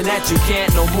your vision that you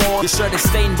can't no more. Your shirt is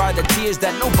stained by the tears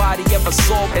that nobody ever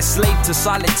saw. Enslaved to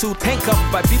solitude,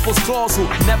 handcuffed by people's claws who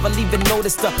never even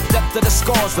noticed the depth of the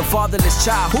scars. The fatherless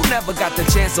child who never got the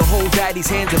chance to hold daddy's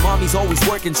hands, and mommy's always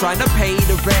working trying to pay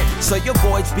the rent. So your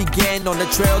voyage began on the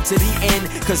trail to the end,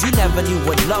 cause you never knew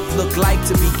what love looked like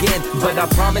to begin. But I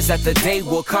promise that the day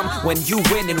will come when you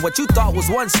win, and what you thought was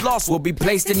once lost will be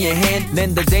placed in your hand.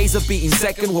 Then the days of being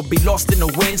second will be lost in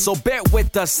the wind. So bear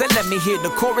with us and let me hear the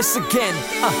chorus again.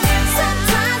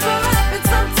 Sometimes we're up and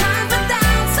sometimes we're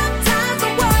down. Sometimes the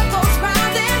world goes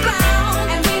round and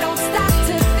round, and we don't stop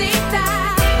to think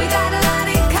that we got a lot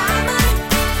in common.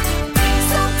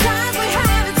 Sometimes we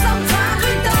have it, sometimes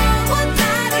we don't. What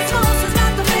matters most is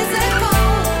not the physical.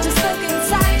 Just look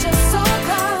inside your soul,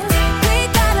 cause we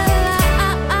got a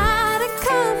lot in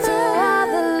common. So all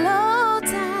the low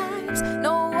times,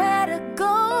 nowhere to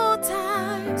go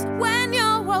times, when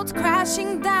your world's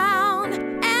crashing down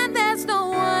and there's no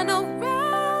one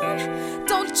around.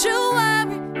 Don't you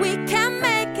worry, we can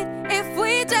make it if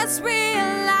we just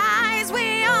realize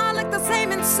we all look the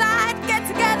same inside. Get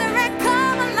together and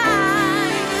come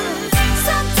alive.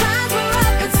 Sometimes we're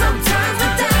up and sometimes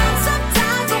we're down.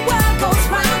 Sometimes the world goes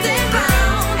round and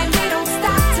round, and we don't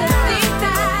stop to think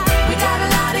that we got a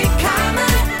lot in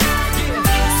common.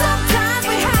 Sometimes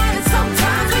we have it,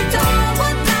 sometimes we don't.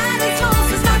 What matters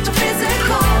most is not your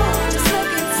physical. Just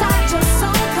look inside your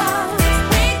soul, cause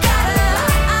we got a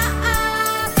lot.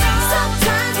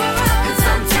 Sometimes we're up and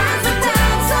sometimes we're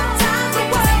down. Sometimes the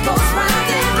world goes round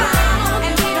and round,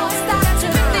 and we don't stop to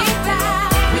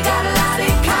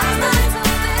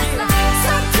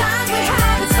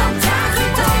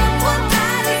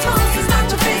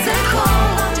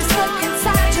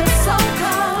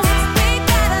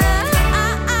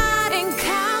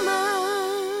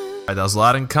That was A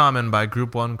Lot in Common by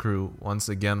Group 1 Crew. Once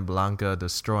again, Blanca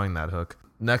destroying that hook.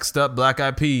 Next up, Black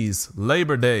Eyed Peas,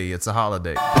 Labor Day, It's a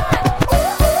Holiday.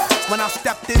 When I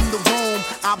stepped in the room,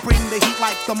 I bring the heat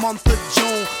like the month of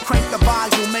June. Crank the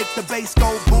volume, make the bass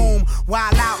go boom.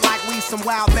 Wild out like we some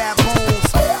wild baboons.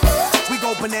 We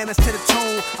go bananas to the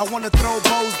tune. I wanna throw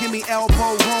bows, give me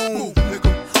elbow room.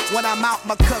 When I'm out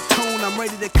my cocoon, I'm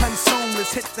ready to consume.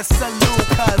 Let's hit the saloon,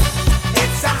 cause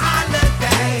it's a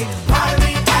holiday.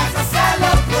 Party as I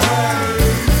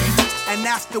celebrate. And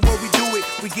that's the way we do it.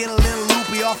 We get a little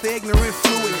loopy off the ignorant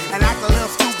fluid and act a little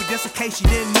stupid just in case you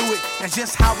didn't know it. That's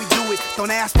just how we do it.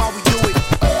 Don't ask why we do it.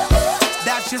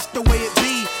 That's just the way it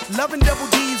be. Loving double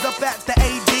D's up at the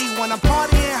AD. When I'm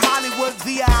partying Hollywood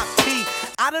VIP,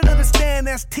 I don't understand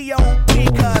that's T.O.P.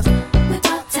 cause we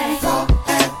party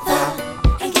forever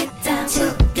and get down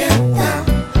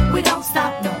together. We don't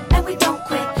stop, no, and we don't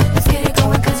quit. Let's get it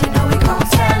going cause you know we gon'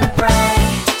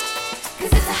 celebrate.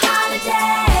 Cause it's a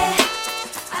holiday.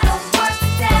 I don't work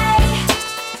today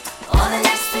or the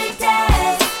next 3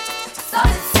 days. So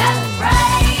let's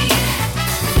celebrate.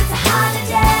 Cause it's a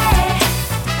holiday.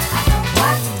 I don't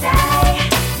work today.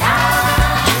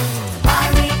 Nah,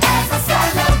 party as I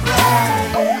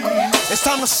celebrate. It's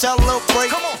time to celebrate.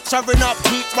 Come on. Serving up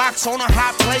heat rocks on a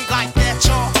hot plate like that,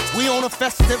 y'all. We on a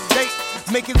festive date.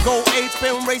 Make it go ape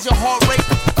and raise your heart rate.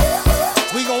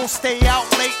 We gon' stay out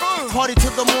late. Party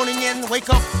till the morning and wake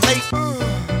up late.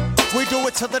 We do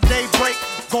it till the day break.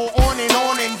 Go on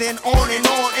and then on and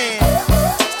on and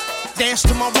dance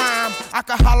to my rhyme. I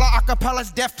can holler,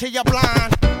 acapella's deaf till you're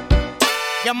blind.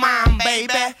 Your mind,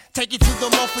 baby. Take you to the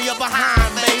mo for your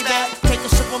behind, baby. Take a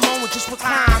simple moment, just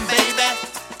recline, baby.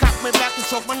 Cock me back and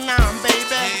choke my nine, baby.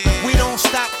 We don't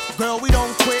stop, girl, we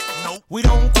don't quit. Nope. We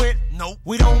don't quit. Nope.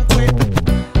 We don't quit.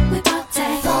 We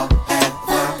party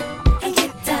forever and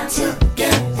get down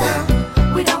together.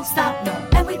 We don't stop, no,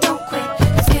 and we don't quit.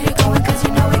 Let's get it going cause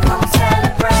you know we gon'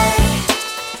 celebrate.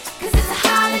 Cause it's a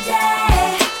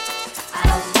holiday. I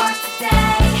don't work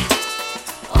today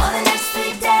or the next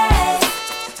 3 days.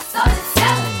 So let's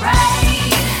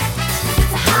celebrate. Cause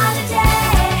it's a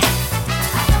holiday.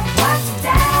 I don't work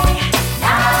today.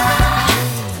 Nah,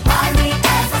 party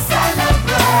as I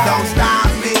celebrate. don't stop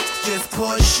it, just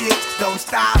push it. Don't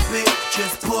stop it,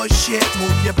 just push it.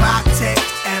 Move your body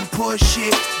and push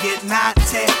it. Get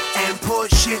naughty and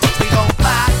push it. We gon'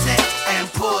 party and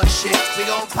push it. We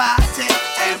gon' party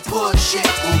and push it.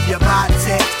 Move your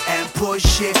body and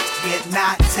push it. Get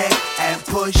naughty and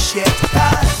push it.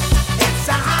 Cause it's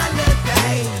a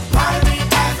holiday. Party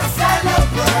as I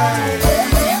celebrate.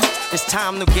 It's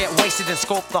time to get wasted and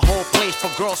scope the whole place for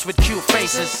girls with cute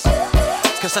faces.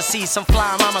 Cause I see some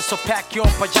fly mamas, so pack your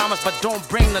pajamas, but don't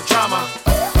bring the drama.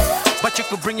 But you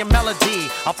could bring your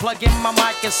melody. I'll plug in my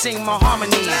mic and sing my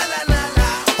harmony.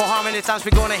 For how many times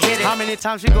we gonna hit it? How many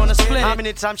times we gonna split it? How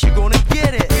many times you gonna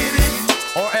get it?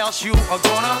 Or else you are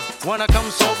gonna, when I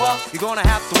comes over, you're gonna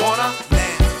have to wanna.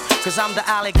 Cause I'm the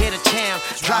alligator champ,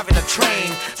 driving a train.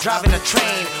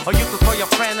 Or you could call your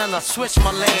friend and I'll switch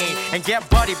my lane and get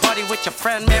buddy with your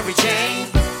friend Mary Jane.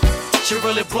 She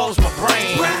really blows my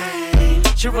brain.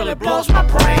 She really blows my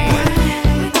brain.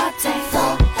 We party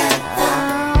forever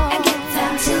and get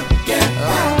down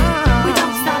together. We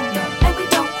don't stop, no, and we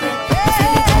don't quit. Let's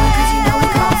get it going cause you know we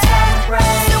gon'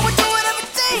 celebrate. Yeah, we do it every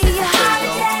day. It's a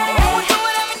holiday. Yeah, we do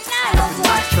it every night. Don't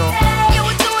work today. Yeah,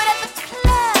 we do it at the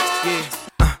club.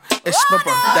 Yeah, it's my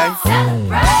birthday.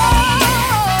 Celebrate.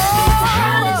 It's a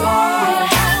holiday.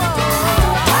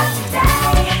 Don't work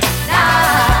today.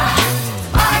 Nah,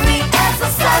 party as I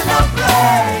celebrate.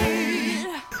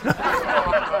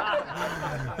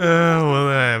 Will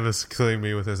I have this killing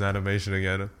me with his animation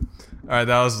again? Alright,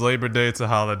 that was Labor Day, It's a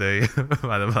Holiday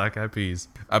by the Black Eyed Peas.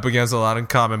 Up Against A Lot in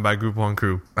Common by Group 1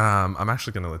 Crew. I'm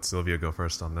actually going to let Sylvia go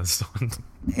first on this one.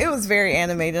 It was very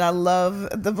animated. I love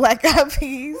the Black Eyed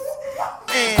Peas.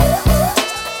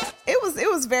 It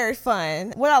was very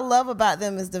fun. What I love about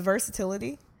them is the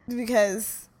versatility,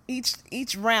 because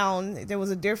each round there was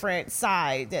a different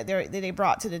side that they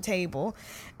brought to the table,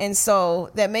 and so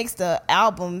that makes the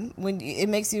album when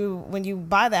you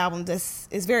buy the album, this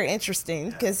is very interesting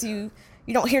because you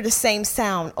don't hear the same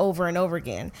sound over and over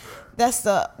again. That's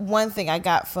the one thing I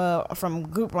got from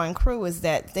Group 1 Crew, is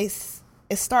that it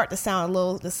start to sound a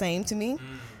little the same to me,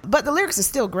 but the lyrics are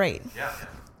still great. Yeah.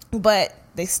 But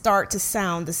they start to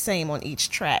sound the same on each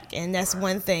track, and that's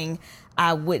one thing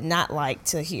I would not like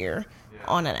to hear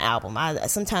on an album.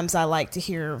 Sometimes I like to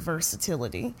hear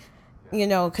versatility,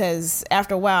 because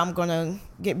after a while I'm gonna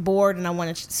get bored and I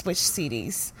want to switch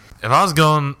CDs. If I was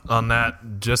going on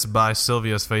that just by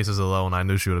Sylvia's faces alone, I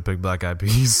knew she would have picked Black Eyed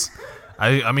Peas.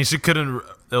 I mean, she couldn't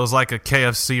It was like a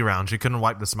KFC round. She couldn't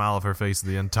wipe the smile off her face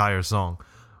the entire song.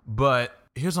 But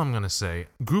here's what I'm going to say.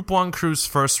 Group One Crew's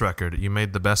first record, you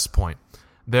made the best point.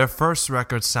 Their first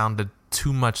record sounded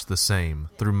too much the same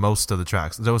through most of the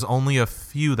tracks. There was only a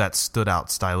few that stood out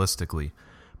stylistically,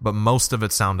 but most of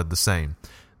it sounded the same.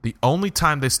 The only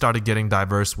time they started getting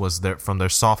diverse was from their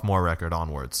sophomore record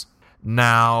onwards.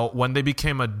 Now, when they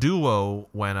became a duo,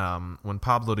 when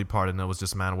Pablo departed and it was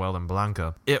just Manuel and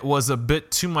Blanca, it was a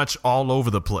bit too much all over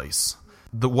the place.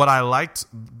 What I liked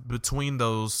between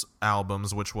those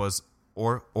albums, which was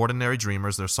Ordinary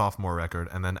Dreamers, their sophomore record,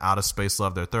 and then Out of Space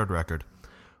Love, their third record,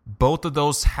 both of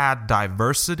those had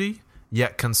diversity,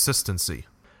 yet consistency.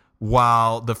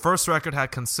 While the first record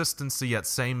had consistency, yet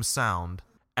same sound,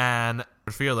 and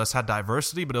Fearless had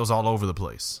diversity, but it was all over the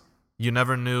place. You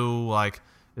never knew, like,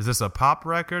 is this a pop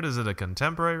record? Is it a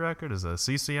contemporary record? Is it a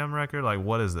CCM record? Like,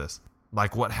 what is this?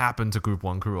 Like, what happened to Group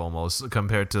One Crew almost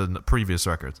compared to the previous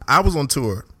records? I was on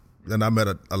tour, and I met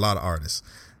a lot of artists.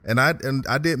 And I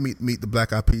did meet the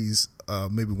Black Eyed Peas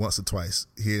maybe once or twice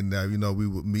here and there. You know, we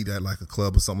would meet at like a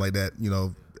club or something like that, you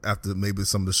know, after maybe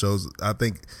some of the shows. I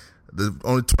think the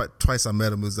only twice I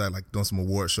met them was at like doing some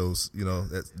award shows, you know,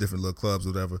 at different little clubs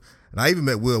or whatever. And I even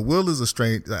met Will. Will is a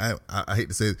strange, I hate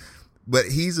to say it, but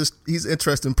he's an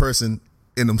interesting person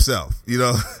in himself, you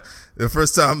know. The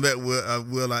first time I met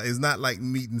Will, it's not like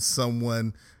meeting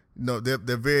someone, you know,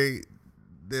 they're very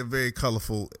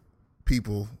colorful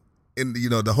people. And, you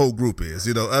know, the whole group is,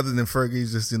 you know, other than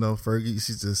Fergie's just, you know, Fergie,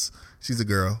 she's a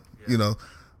girl, you know,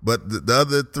 but the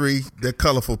other three, they're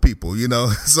colorful people, you know.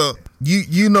 So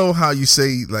you know how you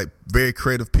say like very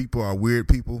creative people are weird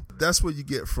people. That's what you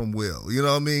get from Will, you know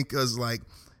what I mean? Because like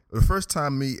the first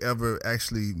time me ever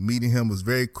actually meeting him was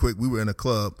very quick. We were in a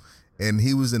club and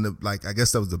he was in the, like, I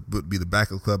guess that would be the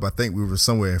back of the club. I think we were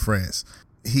somewhere in France.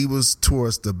 He was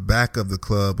towards the back of the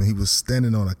club and he was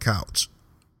standing on a couch.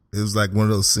 It was like one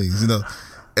of those scenes, you know,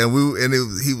 and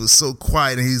he was so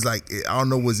quiet, and he's like, I don't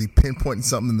know, was he pinpointing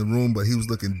something in the room, but he was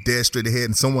looking dead straight ahead,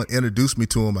 and someone introduced me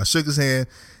to him. I shook his hand,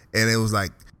 and it was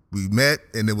like we met,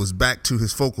 and it was back to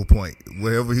his focal point,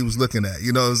 wherever he was looking at,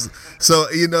 you know. So,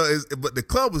 you know, but the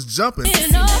club was jumping.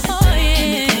 It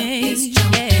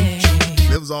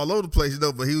was all over the place, you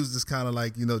know, but he was just kind of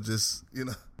like, you know, just, you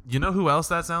know. You know who else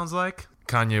that sounds like?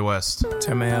 Kanye West.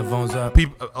 Turn my headphones up.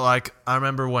 People, like, I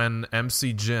remember when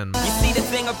MC Jin. You see the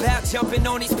thing about jumping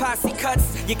on these posse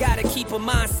cuts? You gotta keep a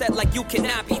mindset like you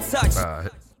cannot be touched.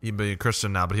 He'd be a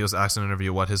Christian now, but he was asked in an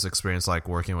interview what his experience like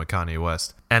working with Kanye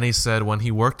West. And he said when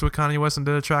he worked with Kanye West and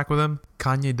did a track with him,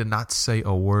 Kanye did not say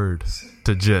a word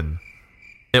to Jin.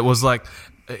 It was like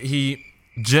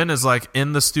Jin is like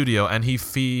in the studio and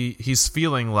he's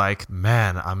feeling like,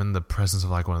 man, I'm in the presence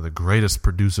of like one of the greatest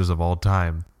producers of all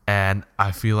time. And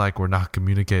I feel like we're not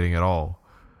communicating at all.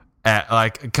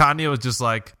 Like Kanye was just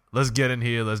like, let's get in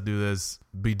here, let's do this,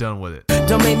 be done with it.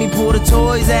 Don't make me pull the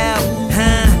toys out,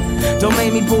 huh? Don't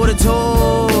make me pull the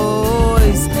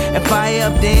toys and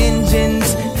fire up the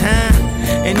engines, huh?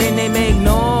 And then they make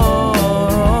noise.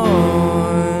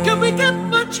 Can we get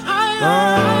much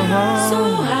higher? So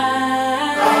high.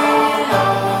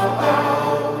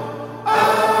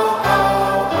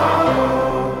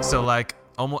 So like,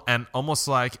 almost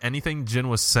like anything Jin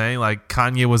was saying, like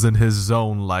Kanye was in his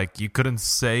zone. Like you couldn't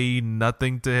say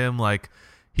nothing to him. Like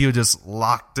he was just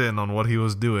locked in on what he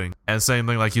was doing. And same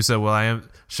thing, like you said,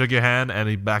 shook your hand and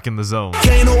he back in the zone.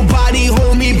 Can't nobody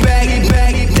hold me back.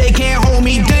 They can't hold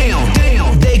me down.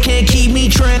 They can't keep me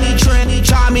trendy,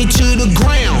 tie me to the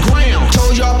ground.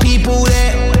 Told y'all people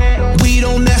that we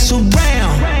don't mess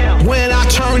around. When I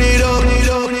turn it up,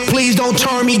 please don't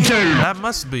turn me down. That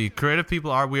must be. Creative people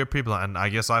are weird people, and I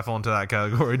guess I fall into that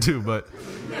category too. But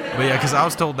yeah, because I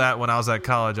was told that when I was at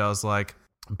college, I was like,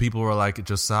 people were like,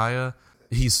 Josiah,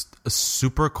 he's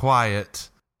super quiet,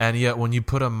 and yet when you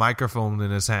put a microphone in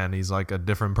his hand, he's like a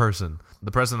different person.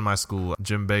 The president of my school,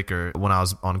 Jim Baker, when I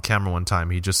was on camera one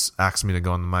time, he just asked me to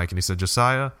go on the mic, and he said,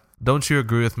 Josiah, don't you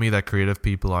agree with me that creative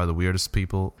people are the weirdest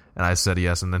people? And I said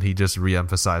yes, and then he just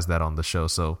re-emphasized that on the show.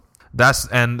 So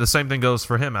and the same thing goes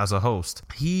for him as a host.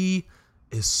 He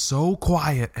is so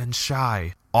quiet and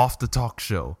shy off the talk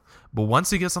show, but once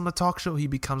he gets on the talk show, he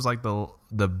becomes like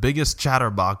the biggest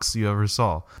chatterbox you ever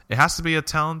saw. It has to be a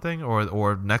talent thing,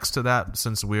 or next to that,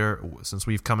 since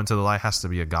we've come into the light, has to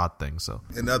be a God thing. So,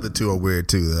 and the other two are weird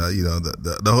too. You know,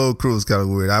 the whole crew is kind of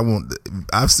weird.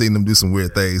 I've seen them do some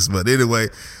weird things, but anyway,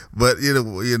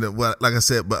 you know, like I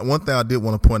said, but one thing I did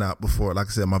want to point out before, like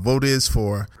I said, my vote is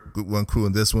for Group One Crew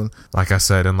in this one. Like I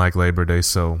said, in like Labor Day,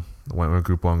 so went with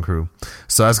Group One Crew.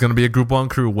 So that's going to be a Group One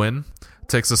Crew win.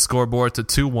 Takes the scoreboard to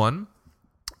 2-1.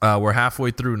 We're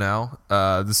halfway through now.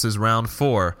 This is round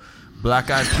 4. Black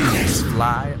Eyed Peas,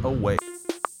 Fly Away.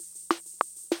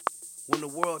 When the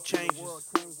world changes,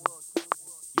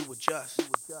 you adjust.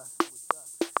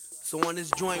 So on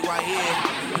this joint right here,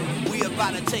 we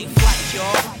about to take flight,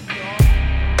 y'all.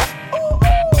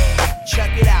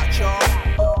 Check it out, y'all.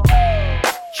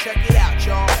 Check it out,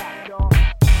 y'all.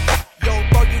 Yo,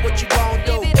 Buggy, what you gon'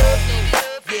 do?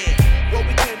 Yeah, what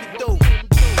we came to do.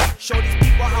 Show these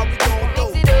people how we gon' do.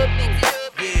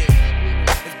 Yeah,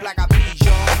 it's Black Eyed Peas,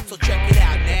 y'all. So check it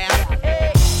out now.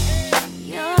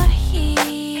 You're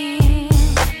here,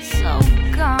 so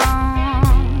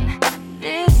gone.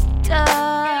 This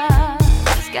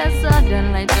dusk has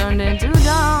suddenly turned into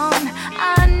dawn.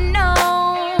 I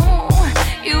know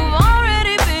you've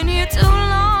already been here too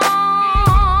long,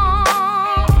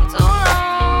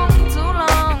 too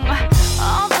long.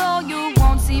 Although you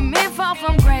won't see me fall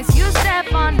from grace, you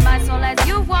step on my soul as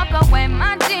you walk away.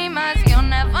 My demons, you'll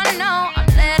never know. I'm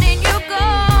letting you go.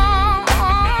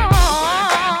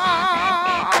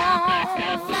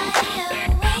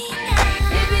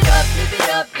 Live it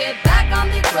up, get back on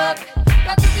the truck.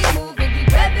 Got to be moving, be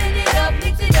revving it up,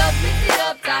 mix it up.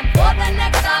 Time for the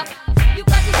next stop. You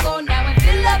got to go now and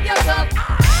fill up your cup.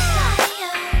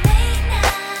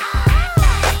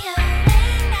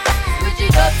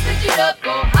 Switch it up,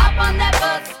 go hop on that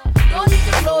bus. Don't need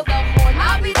to blow the horn,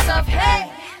 I'll be tough. Hey,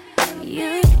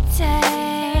 you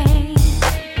take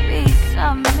piece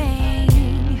of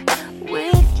me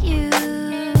with you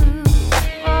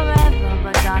forever,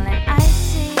 but darling, I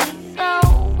see the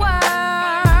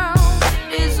world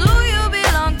is who you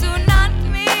belong to, not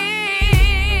me.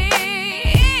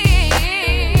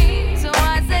 So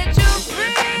I set you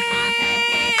free.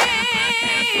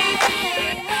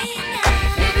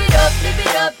 Live it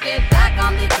up, get back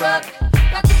on the truck.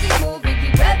 Got to keep moving,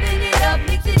 keep revving it up,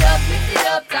 mix it up.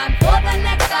 Time for the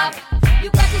next stop. You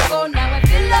got to go now and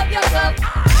fill up your cup.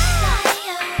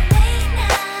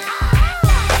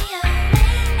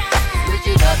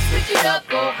 Switch it up,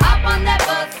 go hop on that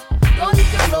bus. Don't need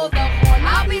to blow the horn,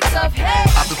 I'll be tough. Hey,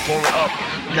 I've been falling up,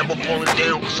 never falling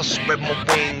down, cause I spread my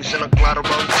wings and I glide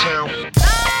around town.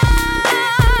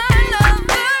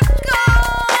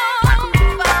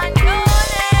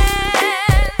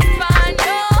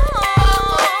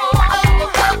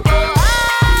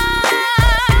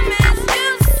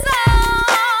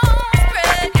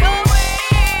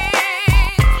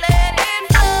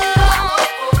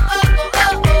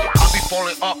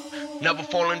 Never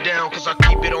falling down, cause I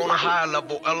keep it on a high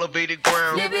level, elevated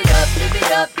ground. Live it up,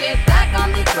 get back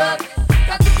on the truck.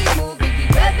 Got to keep moving, keep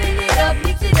revving it up,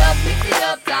 mix it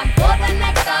up. Time for the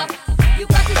next stop. You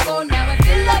got to go now and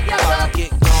fill up your cup. Get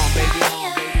gone, baby.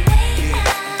 Yeah,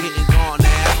 I'm getting gone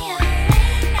now.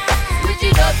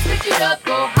 Switch it up,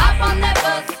 go hop on that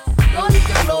bus. Don't need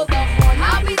to blow the horn,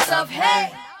 I'll be tough.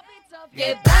 Hey,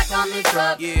 get back on the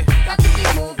truck. Yeah. Got to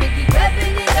keep moving, keep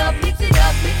revving it up, mix it up.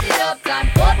 Time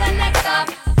for the next stop.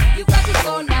 You got to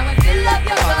go now and fill up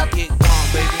your cup. Get gone,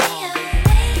 baby.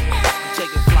 I'm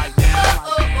taking flight now.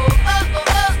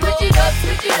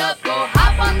 Switch it up, go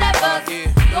hop on that bus.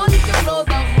 Yeah. Don't need to blow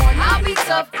the horn, I'll be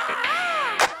tough.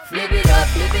 Flip it up.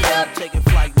 Taking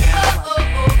flight now.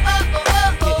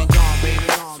 Getting gone, baby.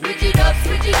 Switch it up.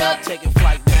 Taking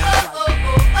flight now.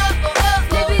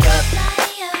 Flip it up.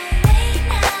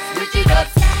 Switch it up.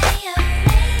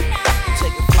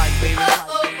 Taking flight, baby.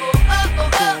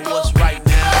 Doing what's right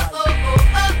now.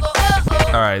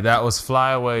 All right, that was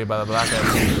Fly Away by the Black Eyed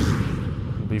Peas.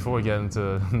 Before we get into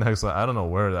the next one, I don't know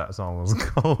where that song was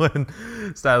going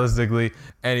stylistically.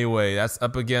 Anyway, that's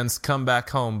up against Come Back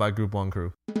Home by Group 1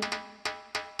 Crew.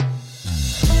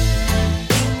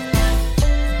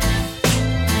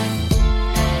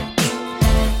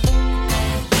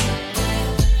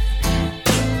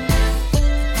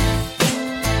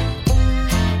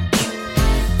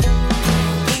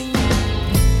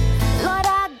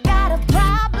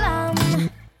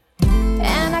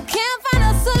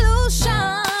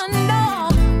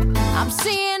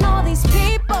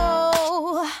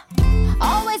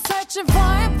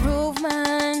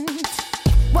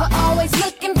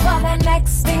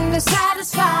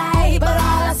 Satisfied, but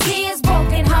all I see is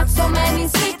broken hearts, so many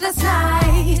sleepless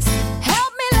nights.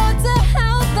 Help me, Lord, to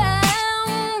help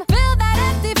them feel that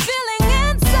empty feeling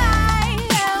inside.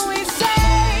 And we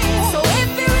say, so if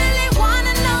you really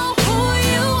wanna know who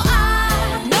you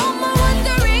are, no more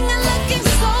wondering and looking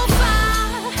so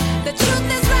far. The truth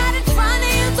is right in front of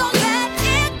you, don't let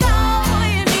it go.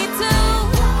 You need to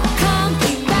come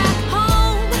back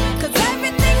home, 'cause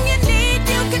everything you need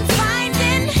you can find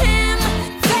in Him.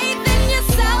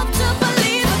 To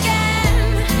believe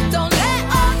again. Don't let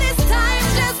all this time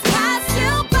just pass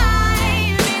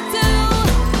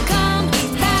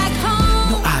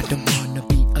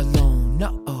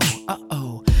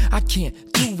can't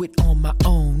do it on my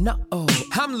own, no.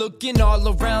 I'm looking all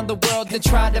around the world to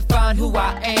try to find who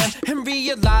I am, and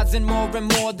realizing more and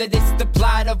more that it's the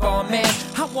plight of all man.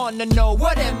 I wanna know,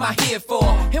 what am I here for,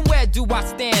 and where do I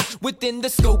stand within the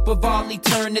scope of all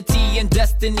eternity and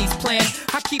destiny's plan?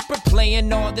 I keep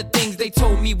replaying all the things they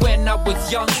told me when I was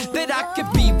young, that I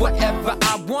could be whatever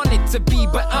I wanted to be,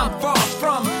 but I'm far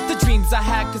from the dreams I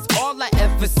had, cause all I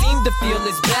ever seem to feel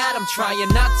is bad. I'm trying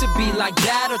not to be like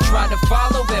that or try to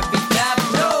follow every path.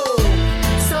 No.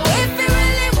 So if you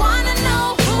really wanna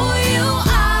know who you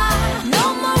are,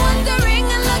 no more wondering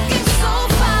and looking so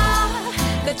far.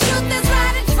 The truth is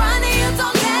right in front of you,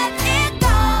 don't let it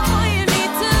go. You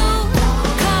need to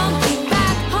come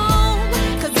back home,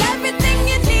 cause everything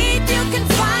you need you can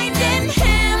find in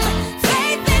him.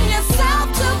 Faith in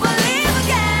yourself to believe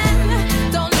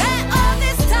again. Don't let all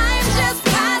this time just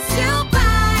pass you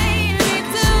by. You need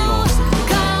to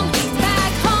come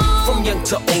back home. From young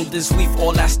to oldest, we've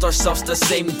all asked ourselves the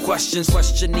same questions,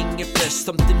 questioning if there's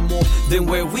something more than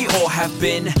where we all have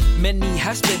been. Many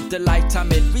have spent a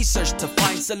lifetime in research to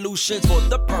find solutions for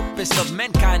the purpose of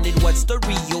mankind, and what's the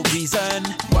real reason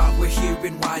why we're here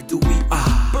and why do we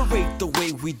operate the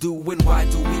way we do, and why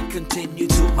do we continue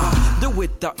to do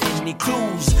without any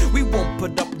clues? We won't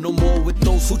put up no more with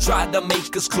those who try to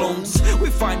make us clones. We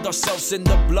find ourselves in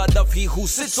the blood of he who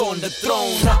sits on the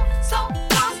throne. So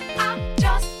lost, I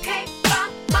just can't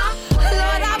find my way.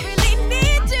 Lord, I really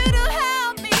need you to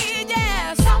help me,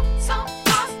 yeah. So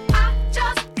lost, I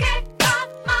just can't find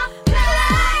my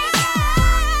place.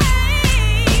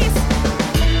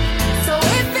 So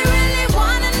if you really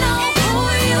wanna know who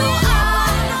you are,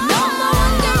 no more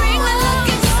wondering and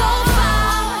looking so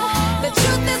far. The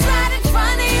truth is right in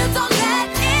front of you, don't let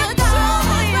it go.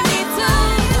 You need to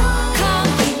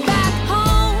come back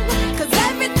home, cause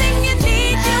everything you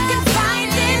need you can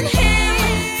find in him.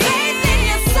 Faith in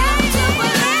yourself to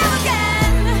believe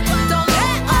again. Don't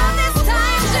let all this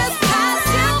time just pass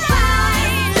you by.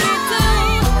 You need to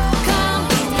come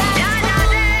back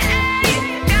home.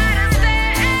 Gotta stay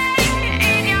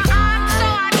in your arms so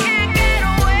I can't get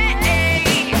away.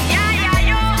 Yeah,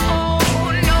 yo.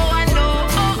 No, I know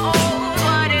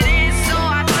what it is, so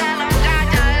I tell him,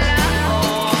 Jaja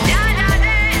love.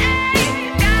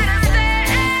 Gotta stay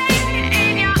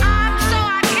in your arms so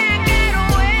I can't get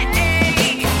away.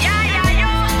 Yeah,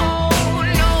 yo.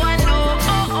 No, I know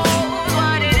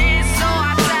what it is, so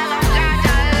I tell him,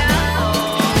 Jaja love.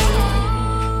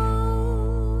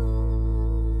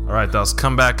 All right, that was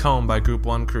 "Come Back Home" by Group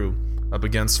One Crew up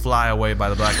against "Fly Away" by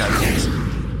the Black Eyed Peas.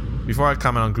 Before I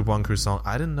comment on Group One Crew's song,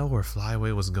 I didn't know where "Fly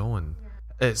Away" was going.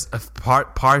 It's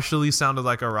partially sounded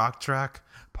like a rock track,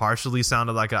 partially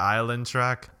sounded like an island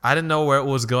track. I didn't know where it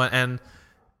was going, and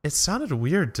it sounded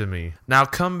weird to me. Now,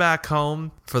 "Come Back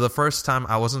Home," for the first time,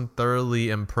 I wasn't thoroughly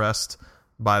impressed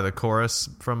by the chorus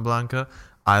from Blanca.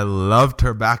 I loved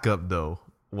her backup, though.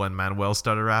 When Manuel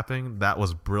started rapping, that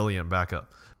was brilliant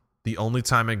backup. The only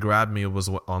time it grabbed me was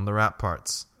on the rap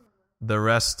parts. The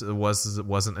rest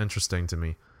wasn't interesting to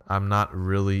me. I'm not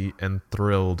really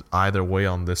enthralled either way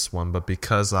on this one, but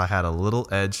because I had a little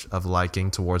edge of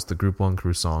liking towards the Group One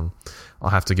Crew song,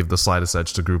 I'll have to give the slightest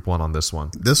edge to Group One on this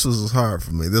one. This was hard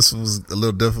for me. This was a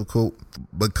little difficult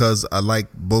because I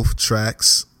like both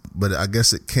tracks, but I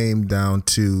guess it came down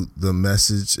to the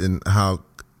message and how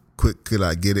quick could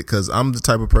I get it, because I'm the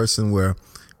type of person where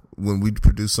when we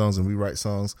produce songs and we write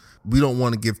songs, we don't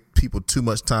want to give people too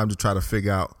much time to try to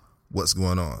figure out what's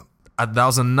going on. That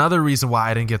was another reason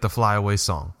why I didn't get the "Fly Away"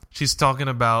 song. She's talking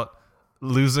about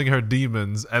losing her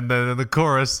demons, and then in the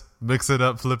chorus, mix it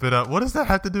up, flip it up. What does that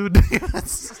have to do with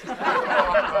demons?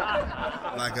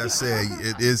 Like I said,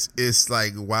 it's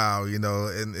like, wow, you know,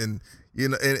 and you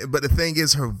know, but the thing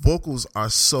is, her vocals are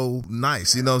so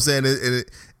nice, you know what I'm saying?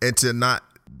 And to not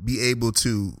be able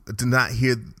to not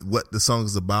hear what the song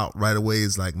is about right away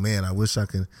is like, man, I wish I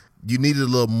could. You needed a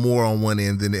little more on one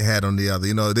end than it had on the other.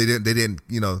 You know, they didn't,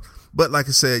 you know. But like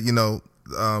I said, you know,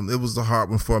 it was a hard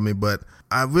one for me. But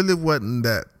I really wasn't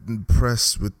that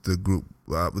impressed with the group,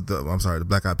 the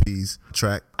Black Eyed Peas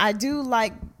track. I do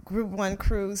like Group One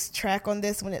Crew's track on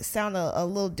this one. It sounded a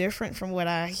little different from what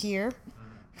I hear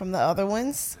from the other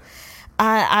ones.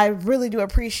 I really do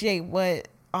appreciate what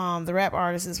the rap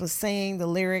artist was saying, the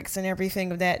lyrics and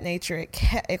everything of that nature.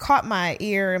 It caught my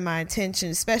ear and my attention,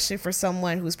 especially for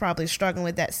someone who's probably struggling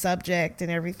with that subject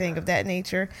and everything of that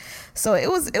nature. So it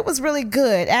was really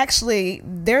good. Actually,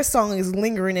 their song is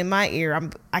lingering in my ear.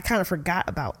 I kind of forgot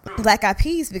about Black Eyed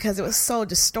Peas because it was so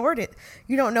distorted.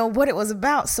 You don't know what it was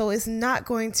about, so you're not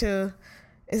going to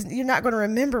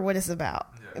remember what it's about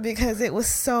because it was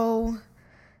so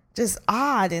just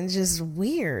odd and just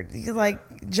weird. You're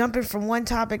like jumping from one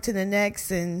topic to the next,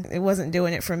 and it wasn't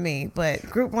doing it for me. But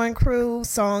Group One Crew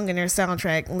song and their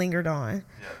soundtrack lingered on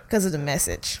because of the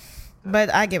message.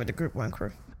 But I give it to Group One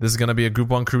Crew. This is going to be a Group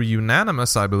One Crew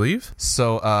unanimous, I believe.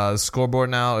 So scoreboard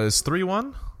now is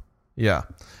 3-1. Yeah,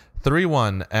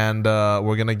 3-1, and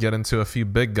we're going to get into a few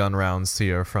big gun rounds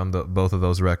here from both of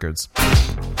those records.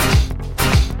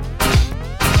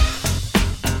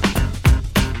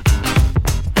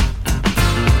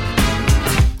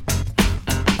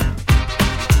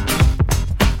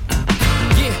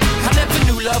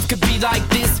 Could be like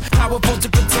this, powerful to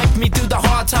protect me through the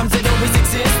hard times that always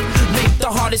exist. Make the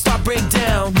hardest heart break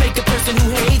down. Make a person who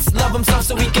hates love himself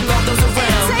so he can love those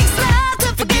around. It takes love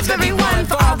to forgive everyone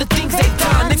for all the things they've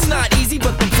done. It's not easy,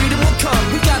 but the freedom will come.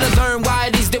 We gotta learn why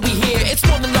it is that we here. It's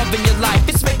more than love in your life,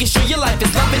 it's making sure your life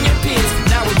is loving your peers.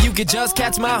 Now if you could just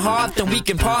catch my heart, then we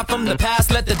can part from the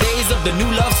past. Let the days of the new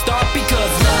love start,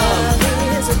 because love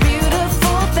is a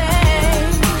beautiful thing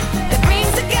that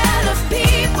brings together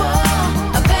people.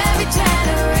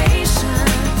 Generation.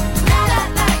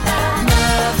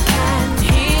 Love can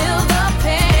heal the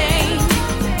pain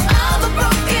of a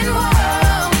broken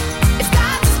world. It's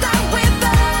got to start with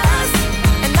us,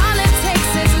 and all it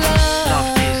takes is love.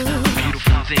 Love is a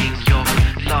beautiful thing, yo.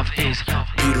 Love is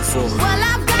beautiful. Well,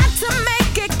 I've got to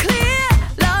make it clear.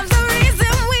 Love's the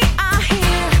reason we are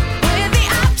here. We're the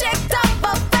object of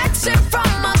affection from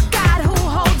a God who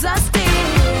holds us dear.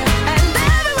 And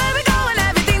everywhere we go and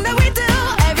everything that we do,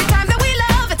 every time that we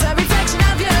love, it's a reflection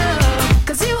of you.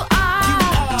 'Cause you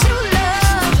are true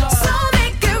love, so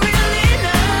make it real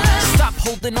enough. Stop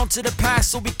holding on to the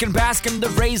past so we can bask in the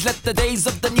rays. Let the days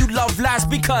of the new love last,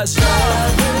 because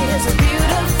love is a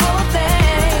beautiful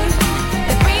thing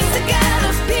that brings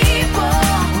together people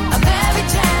of every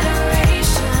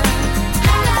generation.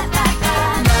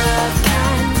 Love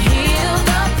can heal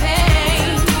the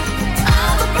pain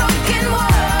of a broken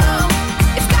world.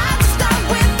 It's got to start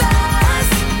with us,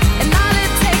 and all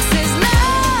it takes is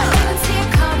love. I didn't see it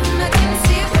come, I didn't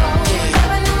see it go.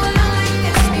 Never knew a love like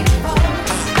this before.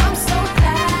 I'm so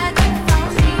glad you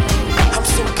found me. I'm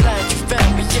so glad you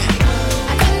found me, yeah.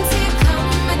 I didn't see it come,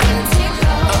 I didn't see it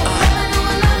go. Never knew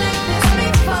a love like this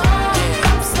before.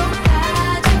 I'm so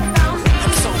glad you found me.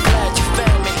 I'm so glad you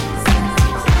found me.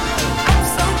 I'm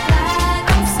so glad,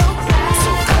 I'm so glad,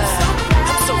 so glad,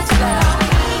 I'm so glad.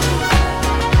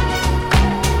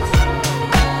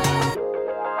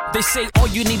 They say all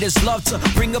you need is love to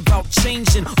bring about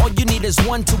change, and all you need is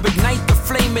one to ignite the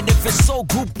flame. And if it's so,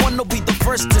 Group One will be the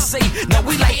first to say, now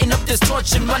we lighting up this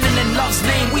torch and running in love's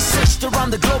name. We searched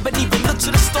around the globe and even looked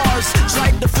to the stars,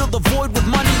 tried to fill the void with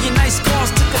money and nice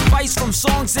cars. Took advice from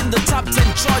songs in the top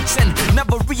 10 charts and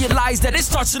never realized that it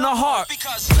starts in our heart.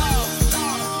 Because love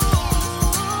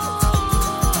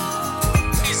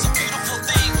is a beautiful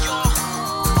thing, y'all.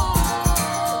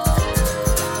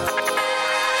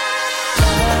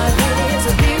 Love is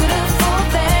a beautiful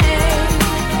thing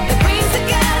that brings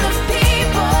together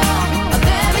people of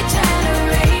every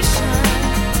generation.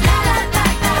 Love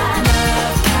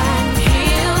can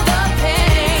heal the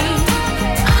pain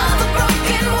of a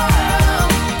broken world.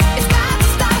 It's got to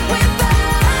start with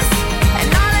us, and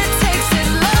all it takes is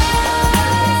love.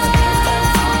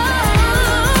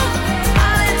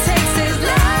 All it takes is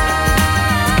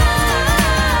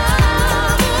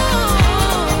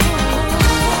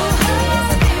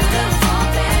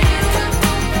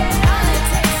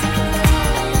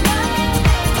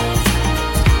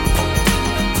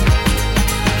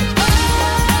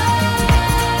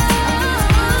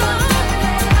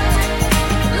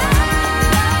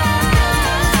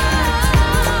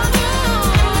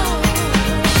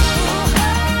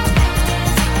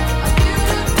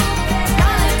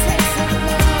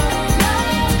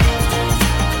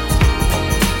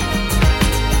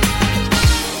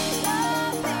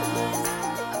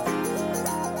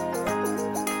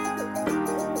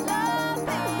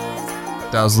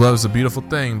That was Love's a Beautiful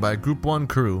Thing by Group One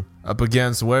Crew, up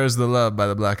against Where's the Love by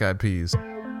the Black Eyed Peas.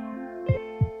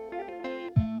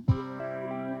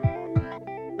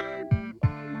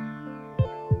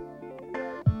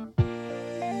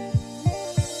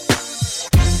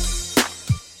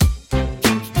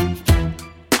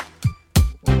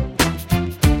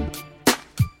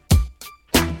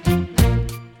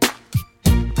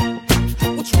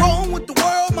 What's wrong with the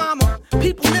world, mama?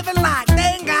 People living like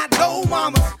they ain't got no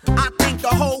mamas. I think the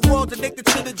whole world's addicted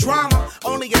to the drama,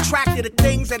 only attracted to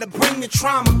things that'll bring the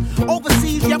trauma.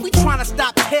 Overseas, yeah, we trying to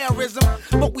stop terrorism,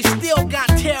 but we still got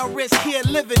terrorists here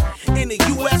living in the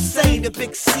USA, the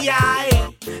big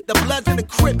CIA, the Bloods and the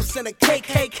Crips and the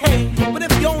KKK. But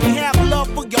if you only have love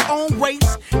for your own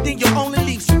race, then you only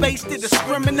leave space race to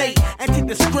discriminate, and to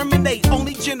discriminate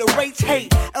only generates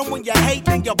hate. And when you hate,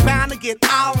 then you're bound to get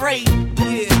irate.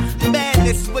 Yeah,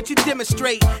 madness is what you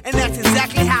demonstrate, and that's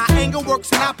exactly how anger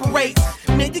works and operates.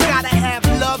 Man, you gotta have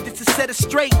love just to set it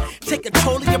straight. Take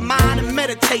control of your mind and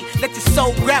meditate. Let your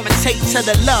soul gravitate to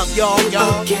the love, y'all.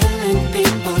 People killing,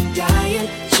 people dying,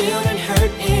 children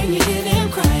hurt, and you hear them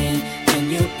crying. When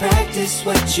you practice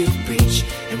what you preach,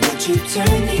 and what you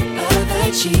turn the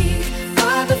other cheek.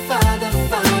 Father, Father,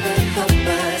 Father, help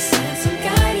us, send some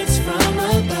guidance from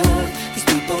above. These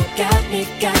people got me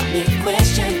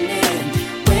questioning,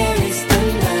 where is the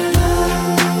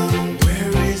love?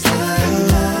 Where is the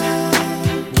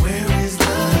love? Where is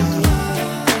the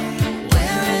love?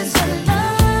 Where is the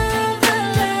love?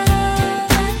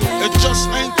 It just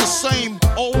ain't the same,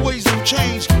 always in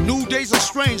change. New days are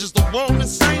strange, is the world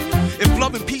insane? If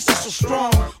love and peace is so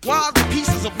strong, why are the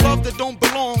pieces of love that don't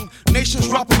belong? Nations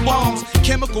dropping bombs,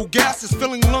 chemical gases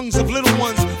filling lungs of little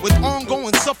ones with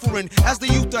ongoing suffering as the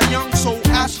youth are young. So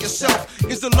ask yourself,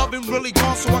 is the loving really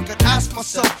gone? So I could ask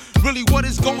myself, really what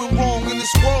is going wrong in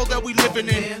this world that we living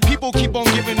in? People keep on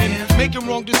giving in, making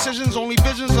wrong decisions, only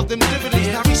visions of them dividends.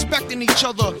 Not respecting each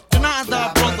other, denying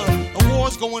thy brother. A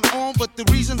war's going on, but the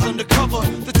reason's undercover.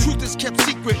 The truth is kept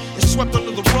secret, it's swept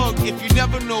under the rug. If you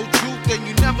never know truth, then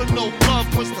you never know love.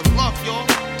 Where's the love, y'all?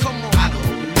 Come on, I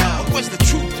don't know. Where's the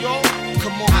truth, y'all?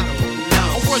 Come on, I don't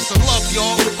know. Where's the love,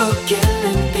 y'all? People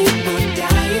killing, people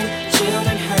dying,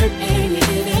 children hurt, and you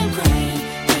hear them crying.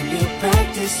 When you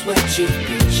practice what you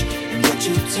preach, and what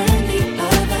you turn the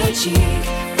other cheek.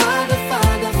 Father,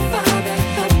 Father, Father,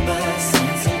 help us,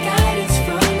 send some guidance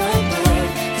from above.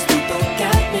 These people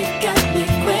got me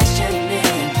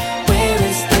questioning, where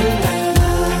is the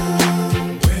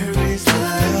love? Where is the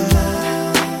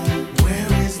love? Where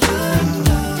is the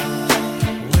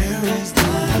love? Where is the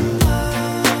love?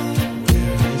 Where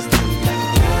is the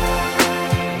love?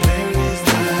 Where is the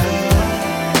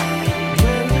love?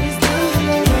 Where is the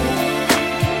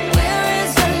love? Where is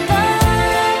the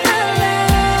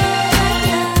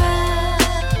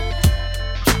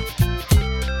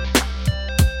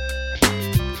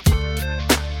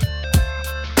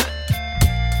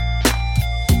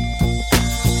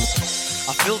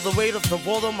I feel the weight of the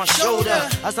world on my shoulder.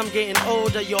 As I'm getting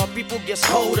older, your people get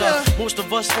colder. Most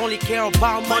of us only care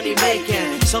about money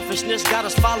making. Selfishness got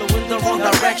us following the wrong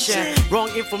direction. Wrong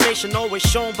information always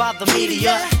shown by the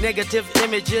media. Negative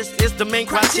images is the main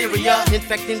criteria.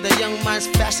 Infecting the young minds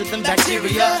faster than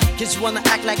bacteria. Kids wanna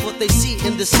act like what they see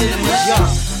in the cinemas,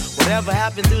 yeah. Whatever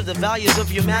happened to the values of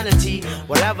humanity?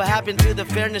 Whatever happened to the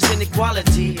fairness and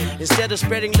equality? Instead of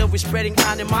spreading love, we're spreading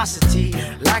animosity.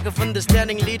 Lack of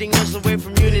understanding leading us away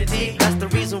from unity. That's the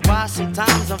reason why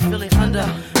sometimes I'm feeling under.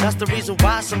 That's the reason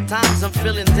why sometimes I'm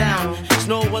feeling down. It's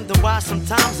no wonder why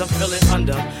sometimes I'm feeling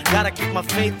under. Gotta keep my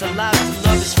faith alive till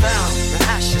love is found.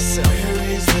 Now ask yourself, Where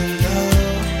is the love?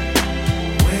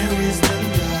 Where is the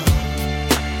love?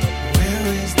 Where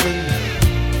is the love?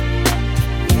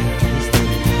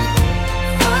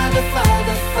 Father,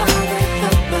 Father, Father,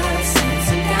 help us, send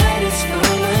some guidance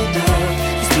from above.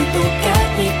 These people got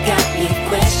me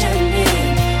questioning,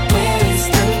 where is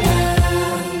the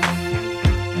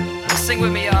love? Sing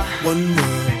with me, y'all. One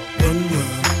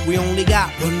world, we only got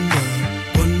one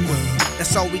world,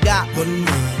 that's all we got. One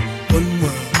world,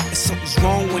 and something's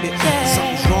wrong with it,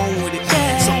 something's wrong with it,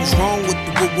 something's wrong with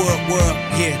the world,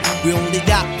 yeah. We only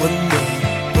got one world,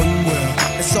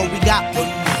 that's all we got. One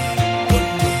world.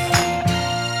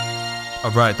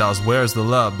 Alright, that was Where's the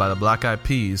Love by the Black Eyed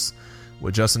Peas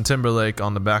with Justin Timberlake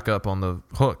on the backup on the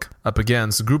hook. Up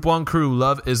against Group 1 Crew,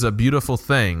 Love is a Beautiful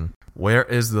Thing. Where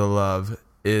is the Love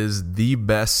is the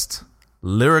best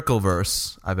lyrical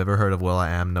verse I've ever heard of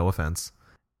will.i.am, no offense.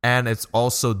 And it's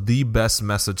also the best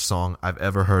message song I've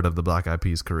ever heard of the Black Eyed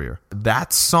Peas' career.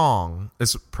 That song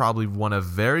is probably one of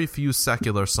very few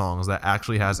secular songs that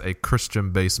actually has a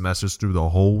Christian-based message through the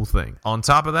whole thing. On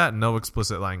top of that, no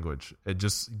explicit language. It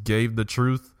just gave the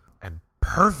truth and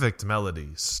perfect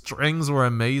melody. Strings were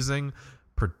amazing.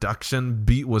 Production,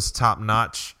 beat was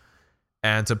top-notch.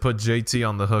 And to put JT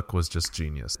on the hook was just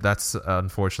genius. That's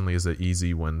unfortunately is an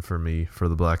easy win for me for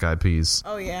the Black Eyed Peas.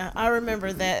 Oh yeah, I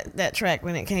remember that track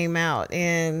when it came out,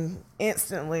 and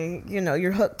instantly,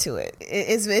 you're hooked to it.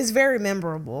 It's very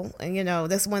memorable, and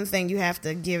that's one thing you have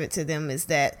to give it to them is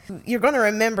that you're going to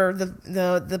remember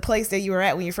the place that you were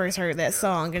at when you first heard that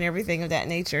song and everything of that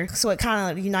nature. So it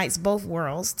kind of unites both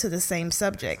worlds to the same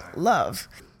subject, love,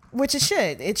 which it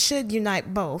should. It should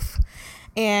unite both.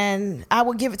 And I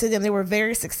will give it to them. They were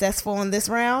very successful in this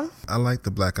round. I like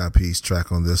the Black Eyed Peas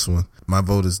track on this one. My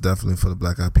vote is definitely for the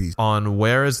Black Eyed Peas. On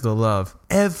Where Is the Love,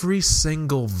 every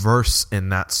single verse in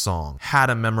that song had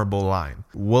a memorable line.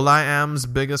 will.i.am's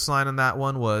biggest line in that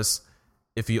one was,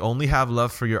 if you only have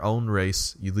love for your own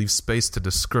race, you leave space to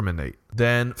discriminate.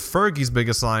 Then Fergie's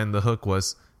biggest line in the hook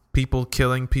was, people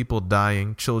killing, people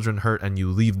dying, children hurt, and you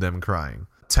leave them crying.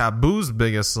 Taboo's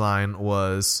biggest line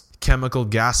was, chemical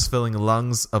gas filling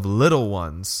lungs of little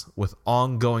ones with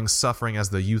ongoing suffering as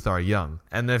the youth are young.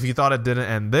 And if you thought it didn't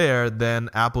end there, then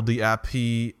Apple D.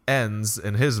 P. ends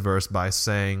in his verse by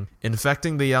saying,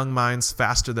 infecting the young minds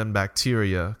faster than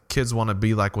bacteria, kids want to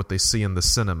be like what they see in the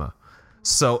cinema.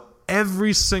 So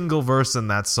every single verse in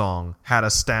that song had a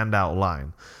standout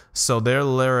line. So their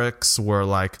lyrics were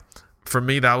like, for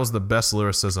me, that was the best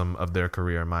lyricism of their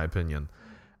career, in my opinion.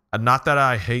 Not that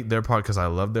I hate their part, because I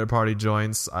love their party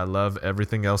joints. I love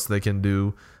everything else they can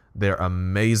do. They're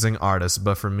amazing artists.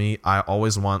 But for me, I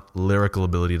always want lyrical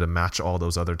ability to match all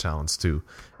those other talents too.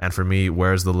 And for me,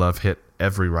 Where's the Love hit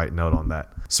every right note on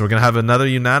that. So we're going to have another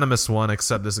unanimous one,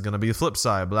 except this is going to be the flip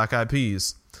side, Black Eyed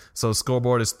Peas. So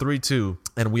scoreboard is 3-2.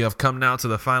 And we have come now to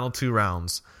the final 2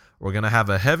 rounds. We're going to have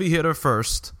a heavy hitter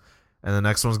first, and the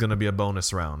next one's going to be a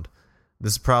bonus round.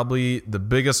 This is probably the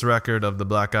biggest record of the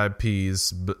Black Eyed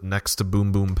Peas, next to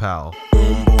Boom Boom Pow.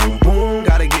 Boom, boom, boom,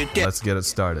 gotta get that. Let's get it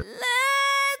started.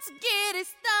 Let's get it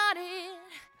started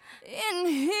in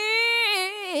here.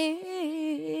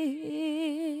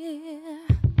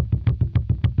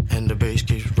 And the bass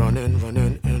keeps running,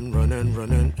 running, and running,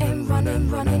 running, and running,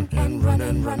 running, and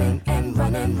running, running, and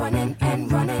running, running,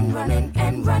 and running, running,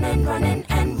 and running, running,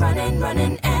 and running,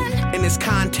 running, and. In this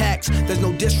context, there's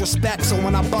no disrespect, so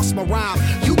when I bust my rhyme,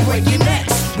 you break your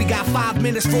necks. We got 5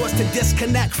 minutes for us to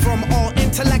disconnect from all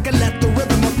intellect and let the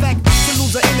rhythm affect. To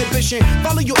lose our inhibition,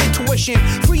 follow your intuition,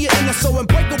 free your inner soul and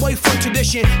break away from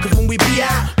tradition. Cause when we be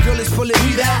out, girl, it's pulling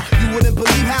me out. You wouldn't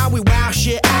believe how we wow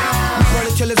shit out. We burn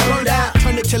it till it's burned out,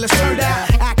 turn it till it's turned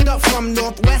out. Act up from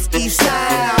Northwest East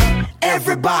Side.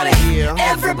 Everybody,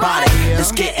 everybody,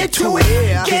 let's get into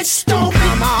it. Get stupid,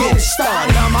 get it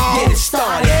started, get it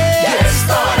started, get it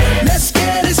started. Let's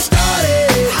get it started.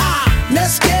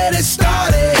 Let's get it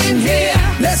started in here.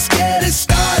 Let's get it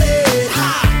started.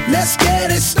 Let's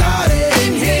get it started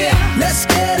in here. Let's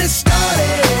get it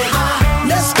started.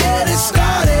 Let's get it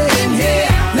started in here.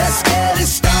 Let's get it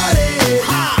started.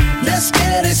 Let's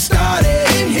get it started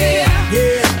in here.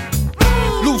 Yeah.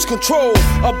 Lose control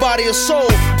of body and soul.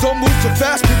 Don't move too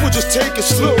fast, people just take it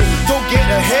slow. Don't get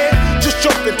ahead, just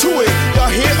jump into it. Y'all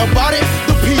hear about it?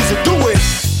 The P's will do it.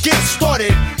 Get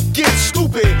started, get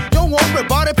stupid. Don't worry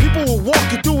about it, people will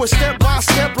walk you through it step by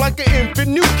step like an infant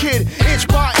new kid. Inch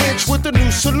by inch with a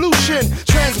new solution.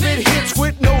 Transmit hits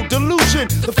with no delusion.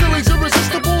 The feeling's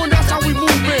irresistible and that's how we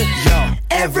move it. Yo,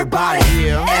 everybody,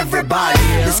 everybody,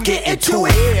 let's get into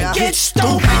it. Get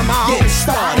stupid, get it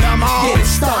started, get it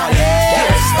started, get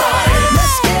it started.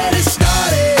 Let's get it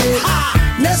started.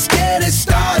 Let's get it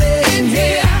started in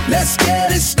here. Let's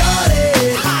get it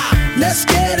started. Let's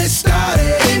get it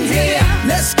started in here.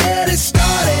 Let's get it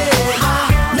started.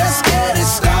 Let's get it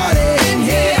started in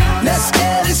here. Let's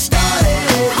get it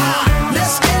started.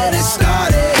 Let's get it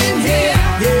started in here.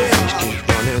 Yeah. Keep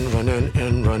running, running,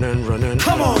 and running, running.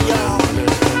 Come on, y'all.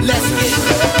 Let's get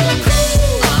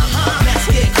cool. Let's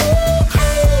get cool.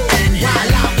 And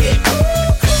while out, get cool.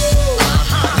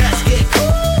 Let's get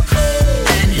cool.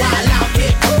 And while out,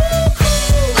 get cool.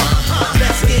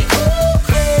 Let's get cool.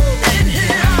 And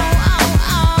here.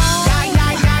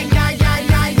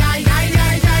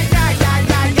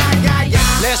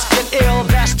 Let's get ill,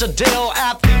 that's the deal.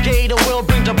 Applicator will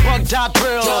bring the bugged out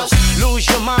drill. Just lose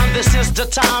your mind, this is the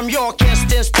time. You can't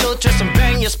stand still, twist and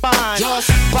bang your spine. Just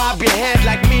bob your head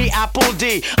like me, Apple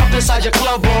D. Up inside your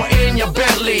club or in your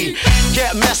Bentley.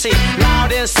 Get messy,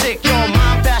 loud and sick. Your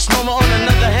mind fast, normal on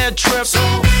another head trip. So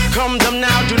come them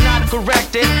now, do not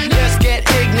correct it. Let's get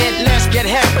ignorant, let's get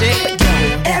hectic.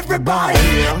 Everybody,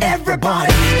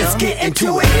 everybody, let's get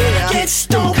into it. Get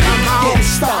stupid, get it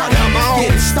started,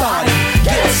 get it started,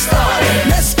 get it started.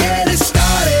 Let's get it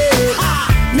started.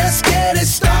 Let's get it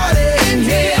started in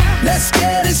here. Let's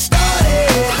get it started.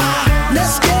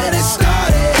 Let's get it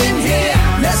started in here.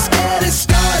 Let's get it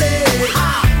started.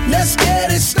 Let's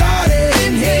get it started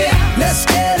in here. Let's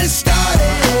get it started.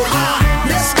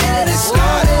 Let's get it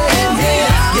started in here.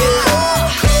 Yeah.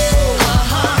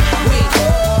 We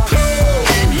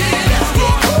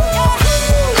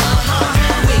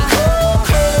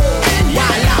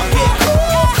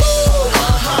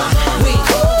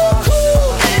cool.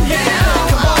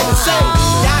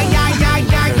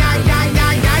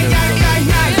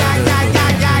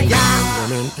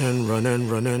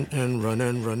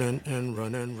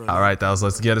 All right, that was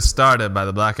Let's Get It Started by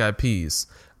the Black Eyed Peas.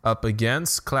 Up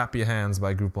against Clap Your Hands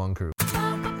by Group One Crew.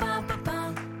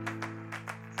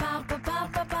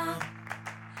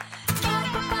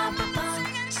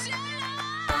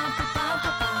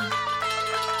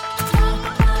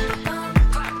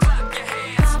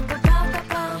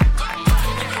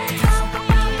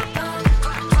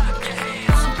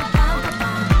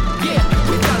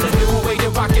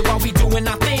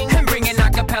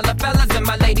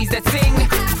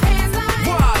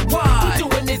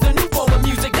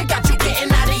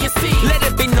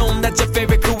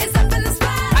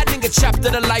 Chapter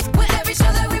of life with every show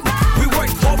that we rock. We work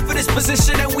hard for this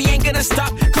position and we ain't gonna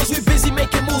stop, cause we busy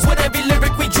making moves with every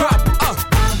lyric we drop. Clap,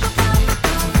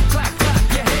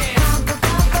 clap your hands. Clap,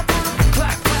 clap your hands.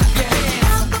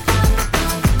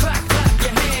 Clap, clap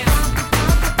your hands.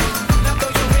 Now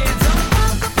throw your hands up.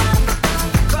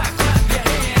 Clap, clap your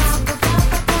hands.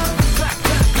 Clap,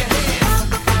 clap your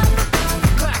hands.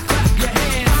 Clap, clap your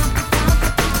hands.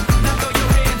 Now throw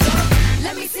your hands up.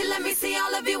 Let me see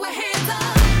all of you with hands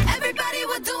up. Everybody,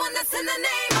 we're doing this in the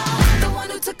name of the one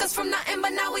who took us from nothing,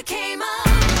 but now we came up.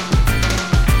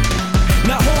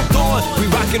 Now hold on, we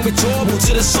rockin' with y'all, move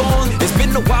to the song. It's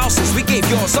been a while since we gave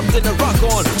y'all something to rock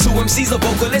on. Two MCs, a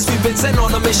vocalist, we've been sent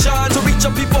on a mission to reach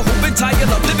up people who've been tired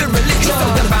of living religion. It's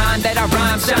so divine that our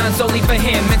rhyme shines solely for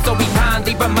him, and so we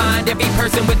kindly remind every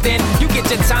person within. You get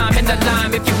your time in the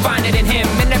line if you find it in him,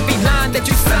 and every line that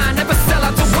you sign never sell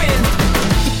out to win.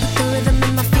 The rhythm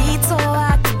in my feet so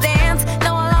I can dance.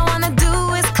 Now all I wanna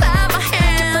do is clap my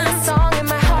hands. Put a song in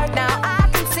my heart, now I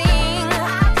can sing.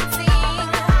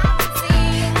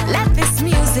 Let this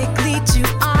music lead you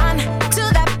on to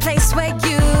that place where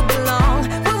you belong,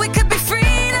 where we could be free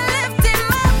to lift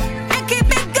him up and keep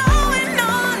it going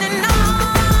on and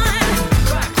on.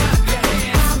 Clap, clap your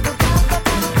hands. Clap,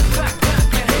 clap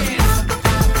your hands.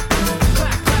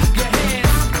 Clap, clap your hands.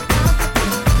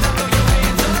 Now throw your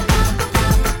hands up.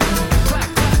 Clap,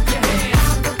 clap your hands. Clap, clap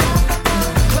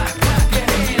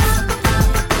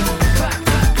your hands. Clap, clap your hands.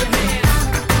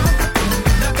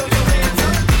 Now throw your hands up.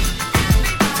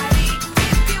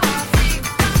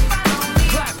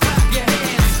 Clap,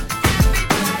 clap your hands.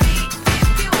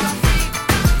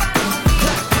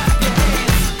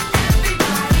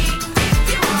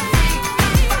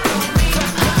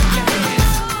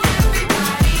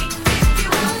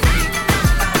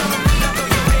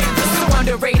 So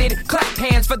underrated. Clap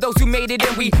hands for those who made it,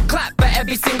 and we clap for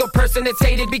every single person that's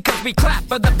hated, because we clap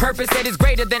for the purpose that is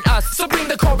greater than us. So bring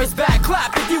the chorus back.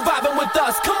 Clap if you vibing with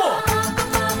us. Come on.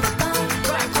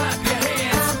 Clap, clap your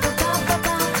hands.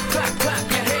 Clap,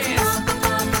 clap your hands.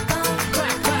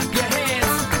 Clap, clap your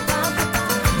hands.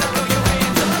 Now throw your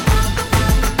hands up.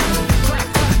 Clap,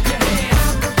 clap your hands. Clap, clap your hands.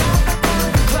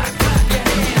 Clap, clap your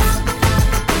hands. Now throw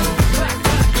your hands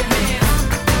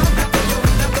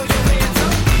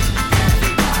up.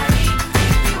 Everybody, if you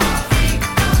are free, come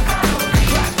follow me. Clap,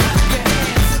 clap your hands.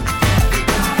 Everybody, if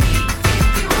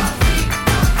you are free, come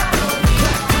follow me. Clap,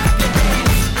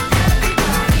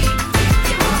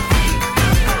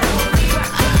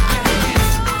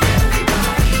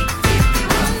 clap your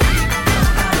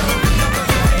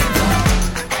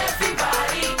hands.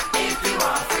 Everybody, if you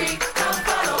are free, come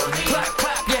follow me. Clap,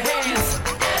 clap your hands.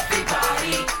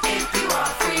 Everybody, if you are free, come follow me. Everybody, if you are free, come follow me. Clap, clap your hands. Everybody, if you are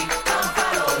free, come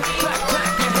follow me. Clap,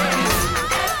 clap your hands.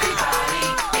 Everybody,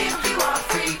 if you are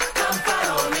free, come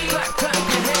follow me. Clap, clap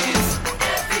your hands.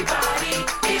 Everybody,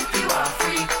 if you are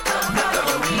free, come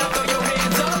follow me. Now throw your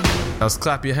hands up. That was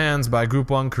Clap Your Hands by Group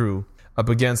One Crew. Up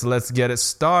against Let's Get It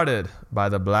Started by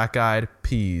the Black Eyed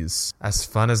Peas. As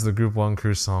fun as the Group One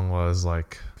Crew song was,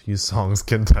 like, few songs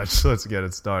can touch Let's Get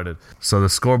It Started. So the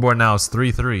scoreboard now is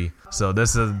 3-3. So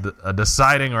this is a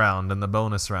deciding round and the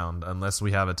bonus round, unless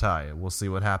we have a tie. We'll see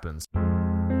what happens.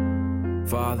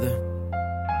 Father,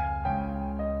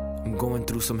 I'm going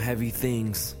through some heavy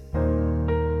things.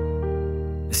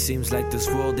 It seems like this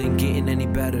world ain't getting any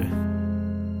better.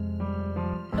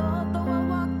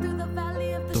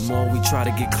 The more we try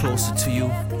to get closer to you,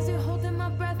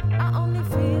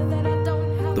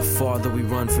 the farther we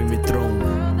run from your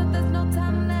throne.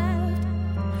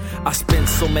 I spent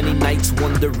so many nights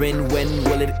wondering, when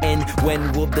will it end?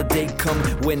 When will the day come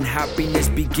when happiness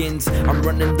begins? I'm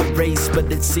running the race,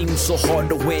 but it seems so hard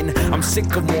to win. I'm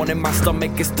sick of mourning, my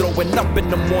stomach is throwing up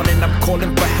in the morning. I'm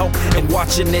calling for help and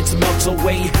watching it melt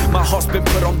away. My heart's been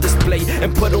put on display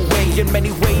and put away in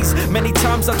many ways. Many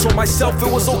times I told myself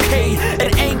it was okay,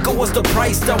 and anger was the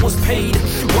price that was paid.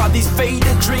 While these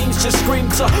faded dreams just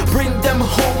screamed to bring them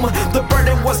home, the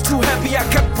burden was too heavy, I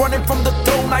kept running from the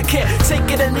throne. I can't take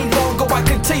it any longer, I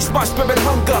can taste my spirit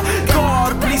hunger.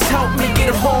 God, please help me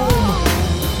get home.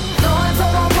 Lord,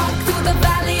 though I walk through the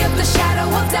valley shadow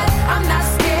of death. I'm not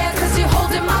scared, cause you're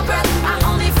holding my breath. I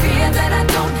only fear that I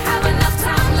don't have enough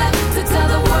time left to tell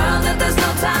the world that there's no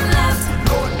time left.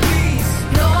 Lord, please.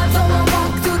 Lord, though I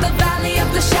walk through the valley of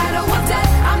the shadow of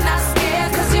death, I'm not scared,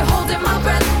 cause you're holding my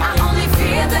breath. I only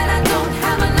fear that I don't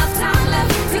have enough time left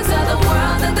to tell the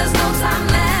world that there's no time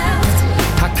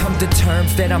left. I come to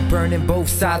terms that I'm burning both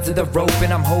sides of the rope,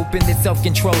 and I'm hoping that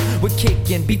self-control would kick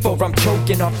in before I'm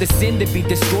choking off the sin to be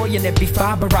destroying every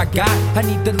fiber I got. I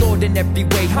need the Lord in every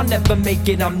way. I'll never make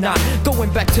it, I'm not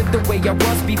going back to the way I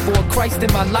was before Christ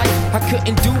in my life. I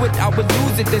couldn't do it, I would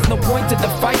lose it. There's no point to the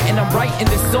fight, and I'm writing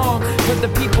this song for the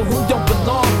people who don't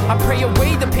belong. I pray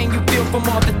away the pain you feel from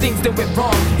all the things that went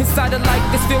wrong. Inside a life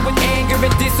that's filled with anger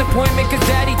and disappointment, cause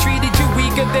daddy treated you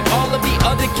weaker than all of the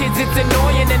other kids. It's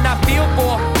annoying, and I feel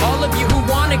for all of you who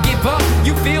wanna give up.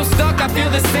 You feel stuck, I feel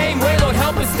the same way. Lord,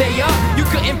 help us stay up. You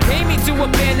couldn't pay me to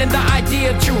abandon the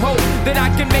idea of true hope, that I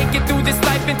can make it through this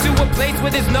life into a place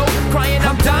where there's no crying.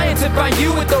 I'm dying to find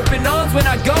you with open arms when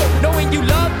I go, knowing you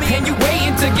love me and you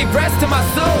waiting to give rest to my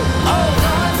soul. Oh,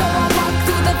 Lord, though I walk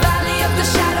through the valley of the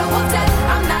shadow of death,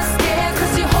 I'm not scared,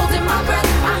 cause you're holding my breath.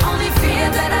 I only fear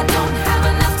that I don't have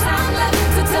enough time left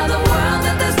to tell the world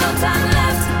that there's no time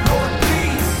left. Lord,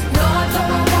 please. Lord,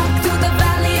 though I walk through the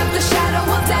valley of the shadow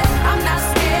of death, I'm not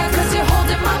scared, cause you're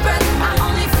holding my breath. I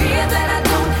only fear that I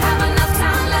don't have enough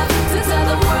time left to tell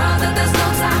the world that there's no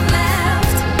time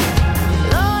left.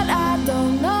 Lord, I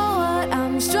don't know what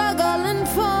I'm struggling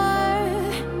for.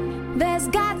 There's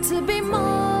got to be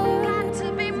more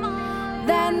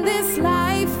than this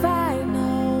life I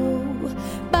know.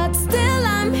 But still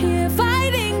I'm here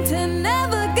fighting to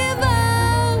never give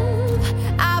up.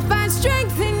 I find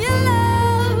strength in your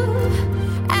love,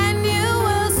 and you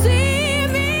will see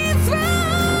me through.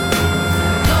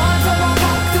 Lord, though I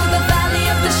walk through the valley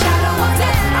of the shadow of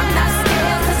death, I'm not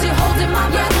scared, cause you're holding my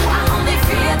breath. I only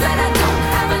fear that I don't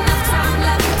have enough time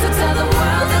left to tell the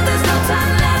world that there's no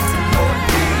time left. Lord,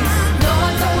 please.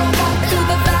 Lord, though I walk through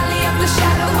the valley of the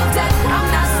shadow of death, I'm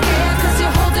not scared, cause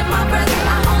you're holding my breath.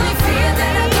 I only fear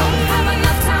that I don't have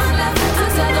enough time left to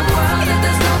tell the world that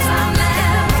there's no time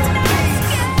left.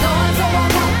 Lord, though I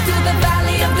walk through the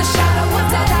valley of the shadow of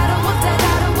death, shadow of death,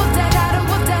 shadow of death, shadow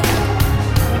of death.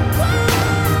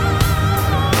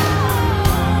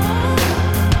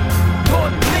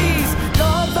 Lord, please.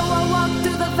 Lord, though I walk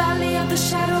through the valley of the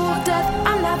shadow of death,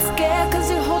 I'm not scared, cause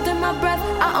you're holding my breath.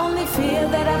 I only fear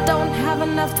that I don't have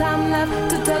enough time left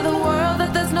to tell the world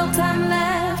that there's no time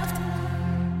left.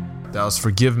 That was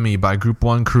Forgive Me by Group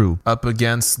 1 Crew, up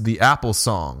against The Apple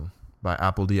Song by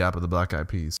Apple D. Apple, the Black Eyed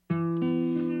Peas.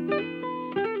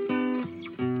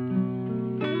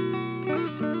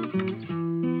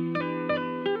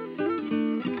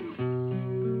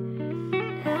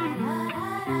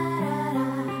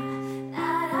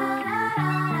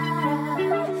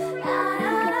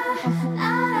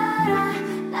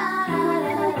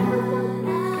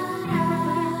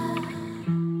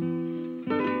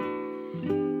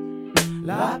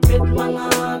 Lapit mga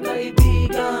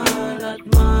kaibigan at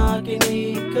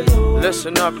makinig kayo.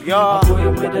 Listen up, y'all.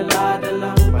 Ako'y may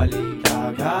dala-dalang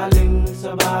balita galing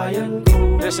sa bayan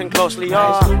ko. Listen closely,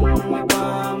 y'all. Nais kong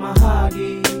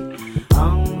ipamahagi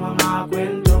ang mga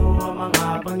kwento, ang mga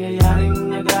pangyayaring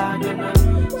nagaganap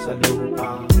sa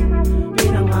lupang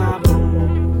pinangako.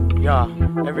 Y'all,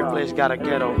 every place got a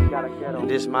ghetto,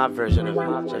 and this is my version of it.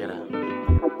 Check it out.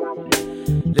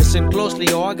 Listen closely,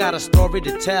 oh, I got a story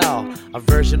to tell. A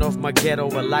version of my ghetto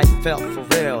where life felt for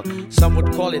real. Some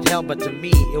would call it hell, but to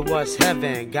me it was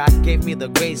heaven. God gave me the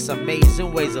grace,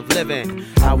 amazing ways of living.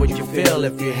 How would you feel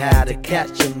if you had to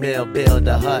catch a meal, build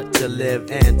a hut to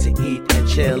live in, to eat and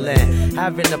chill in,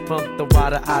 having to pump the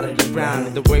water out of the ground?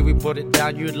 And the way we put it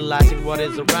down, utilizing what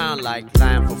is around, like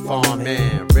land for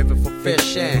farming, river for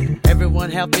fishing.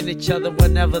 Everyone helping each other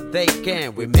whenever they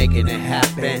can. We're making it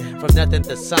happen, from nothing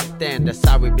to something. That's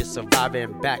how we be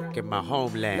surviving back in my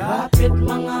homeland. Lapit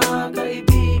mga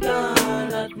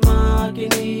kaibigan at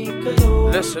makinig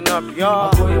kayo. Listen up, y'all.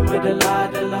 Ako'y may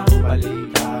dala-dalang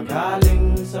balita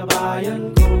galing sa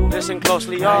bayan ko. Listen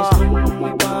closely, y'all. Nais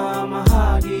kong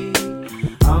ipamahagi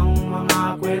ang mga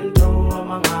kwento, ang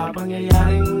mga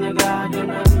pangyayaring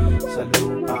nagaganap sa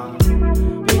lupang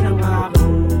pinangako.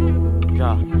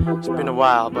 Yeah, it's been a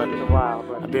while, but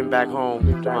I've been back home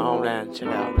to my homeland. Check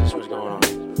out, this is what's going on.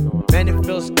 Man, it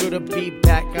feels good to be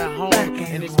back at home.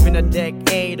 And it's been a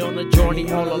decade on a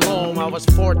journey all alone. I was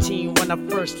 14 when I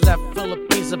first left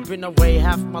Philippines Cause I've been away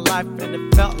half my life and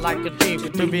it felt like a dream.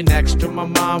 To be next to my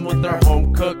mom with her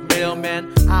home cooked meal,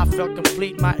 man, I felt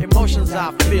complete, my emotions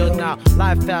I feel now.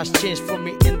 Life has changed for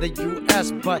me in the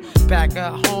US, but back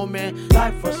at home, man,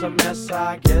 life was a mess.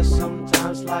 I guess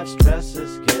sometimes life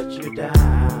stresses get you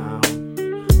down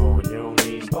on your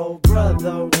knees. Oh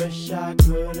brother, wish I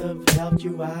could have helped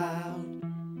you out.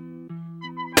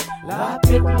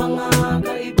 Lapit mga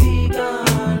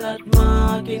kaibigan at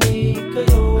makinig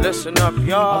kayo. Listen up,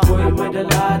 y'all. Ako'y may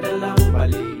dala-dalang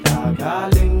balita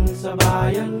galing sa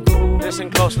bayan ko. Listen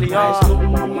closely, y'all. Nais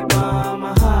kong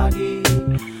ipamahagi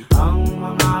ang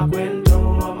mga kwento,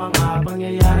 ang mga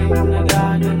pangyayaring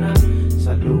nagaganap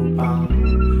sa lupang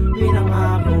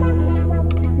pinangako.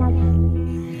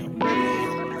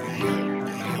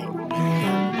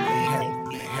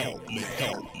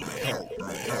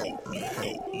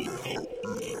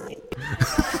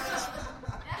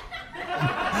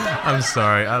 I'm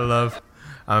sorry. I'm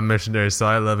a missionary, so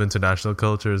I love international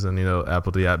cultures and,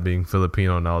 Apple Diap being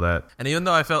Filipino and all that. And even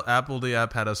though I felt Apple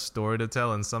Diap had a story to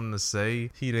tell and something to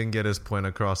say, he didn't get his point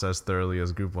across as thoroughly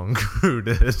as Group 1 Crew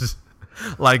did.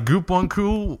 Like, Group 1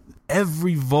 Crew,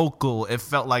 every vocal, it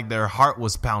felt like their heart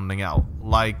was pounding out.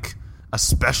 Like,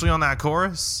 especially on that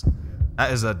chorus,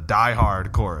 that is a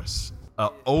die-hard chorus.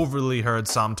 Overly heard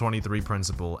Psalm 23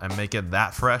 principle and make it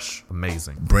that fresh,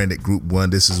 amazing. Branded Group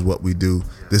 1, this is what we do.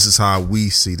 This is how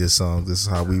we see this song. This is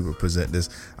how we represent this.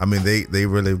 I mean, they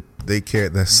really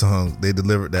carried that song. They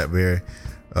delivered that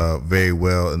very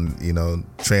well and,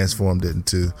 transformed it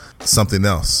into something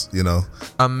else,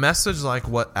 A message like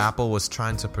what Apple was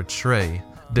trying to portray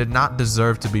did not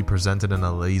deserve to be presented in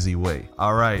a lazy way.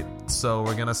 All right, so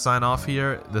we're gonna sign off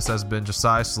here. This has been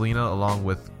Josiah Selena along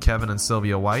with Kevin and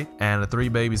Sylvia White and the 3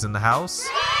 babies in the house.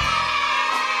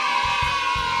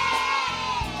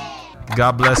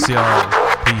 God bless y'all.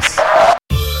 Peace.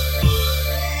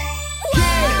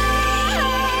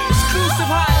 Exclusive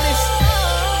hotness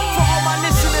for all my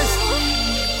listeners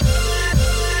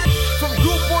from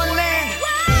Group 1 Land.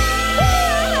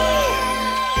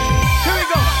 Here we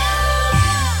go.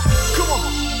 Come on.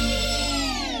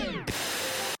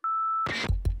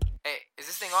 Hey, is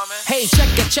this thing on, man? Hey,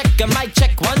 check a mic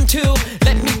check 1 2.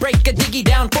 Let me break a diggy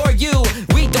down for you.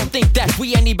 We don't think that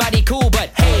we anybody cool, but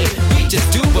hey, we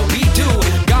just do what we do.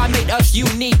 God made us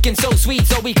unique and so sweet,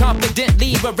 so we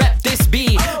confidently will rep this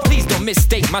beat. Please don't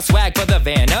mistake my swag for the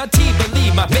vanity.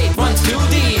 Believe my faith runs too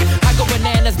deep. I go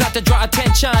bananas not to draw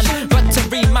attention, but to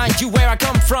remind you where I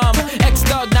come from.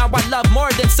 Ex-thug, now I love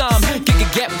more than some.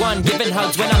 Get one, giving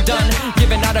hugs when I'm done.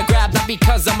 Giving autographs not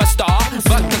because I'm a star,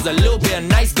 but cause a little bit of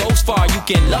nice goes far. You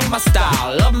can love my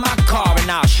style, love my car,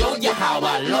 and I'll show you how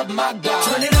I love my God.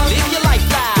 Turn it up, live your life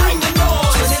loud. Bring the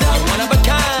noise. Turn it up, one of a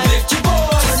kind. Lift your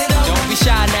voice. Turn it up, don't be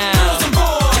shy now. Build some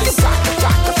boys. Rock it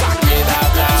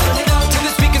out loud. Turn it up till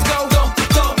the speakers go.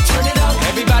 Turn it up,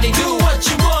 everybody do what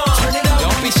you want. Turn it up,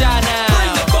 don't be shy now.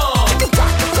 Bring the bomb.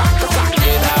 Rock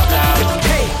it out loud.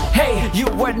 Hey,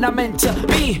 you were not meant to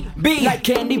be like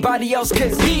anybody else,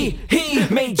 cause he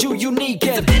made you unique.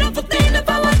 It's a beautiful thing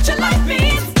about what your life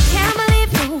means. Can't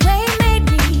believe the way you made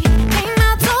me. Came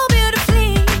out so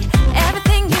beautifully.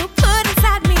 Everything you put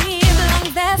inside me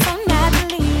belongs there so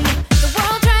naturally. The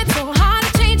world tried so hard to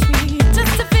change me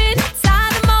just to fit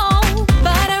inside the mold,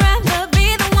 but I'd rather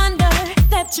be the wonder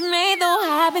that you made, though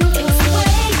I've been told. The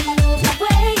way you move, the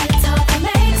way you talk, it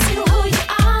makes you who you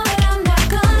are, but I'm not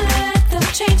gonna let them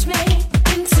change me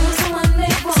into someone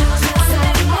they want.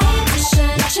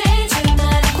 Change your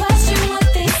mind, question what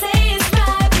they say is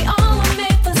right. We all were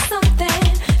made for something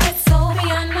that's so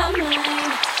beyond my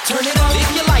mind. Turn it up,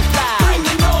 live your life loud. Bring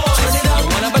the noise. Turn it up,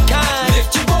 one of a kind.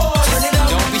 Lift your voice. Turn it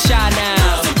up, don't be shy now.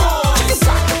 Build some boys.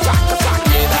 Rock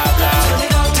it out loud. Turn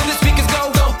it up till the speakers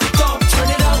go. Turn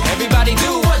it up, everybody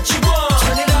do what you want.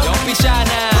 Turn it up, don't be shy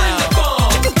now. Bring the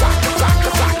bomb.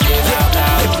 Rock it out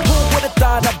loud. Who would've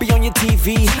thought I'd be on your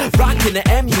TV, rocking the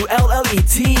MULLET?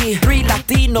 3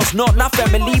 Latinos, no, not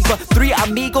family, but 3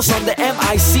 amigos on the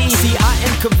MIC. See, I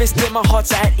am convinced that my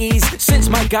heart's at ease, since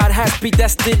my God has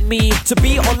predestined me to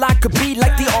be all I could be,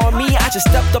 like the army. I just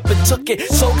stepped up and took it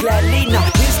so gladly. Now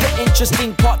here's the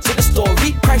interesting part to the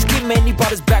story. Christ came and he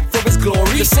brought us back for his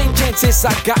glory. The same chances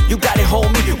I got, you got it,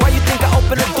 homie. Why you think I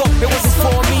opened the door? It wasn't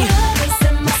for me.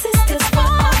 My sisters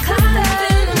all caught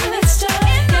up in the mixture.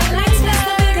 Your lights pass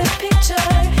the bigger picture.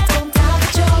 Don't doubt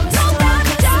that you're a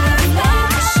star.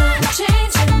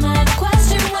 Change your mind,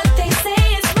 question what they say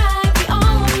is right. We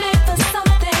all were made for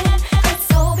something that's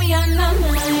so beyond my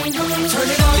mind. Turn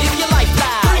it up, live your life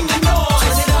loud. Bring the noise.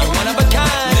 Turn it up, one of a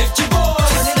kind. Lift your voice.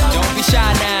 Turn it up, don't be shy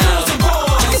now. Build some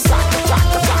boys.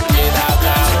 Rock it out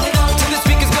loud. Turn it up till the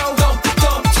speakers go.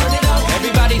 Turn it up,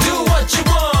 everybody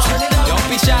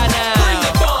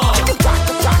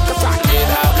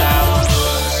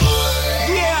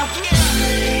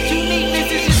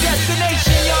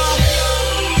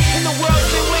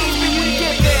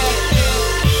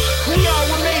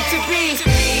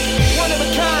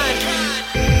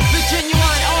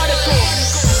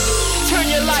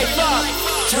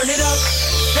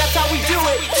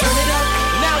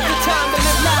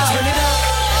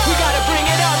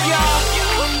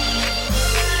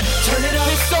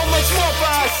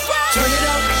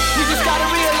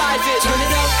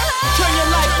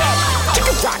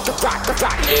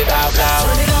it out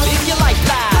loud. Live your life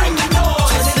loud.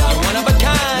 You're one of a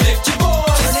kind. Lift your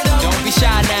voice. Don't be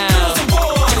shy now.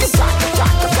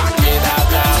 It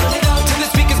out loud. Till the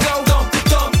speakers go.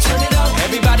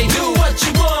 Everybody do what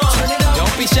you want.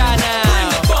 Don't be shy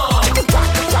now. It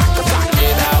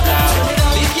out loud.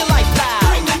 Live your life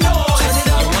loud.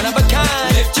 You're one of a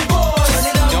kind. Lift your voice.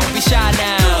 Don't be shy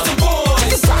now.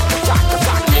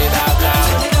 It out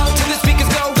loud. Till the speakers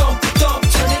go.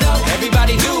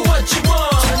 Everybody do what you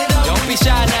want. Don't be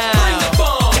shy now.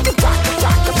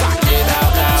 It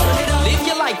out loud. Live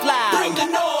your life loud.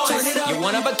 You're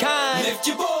one of a kind. Lift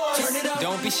your voice.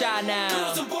 Don't be shy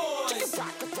now.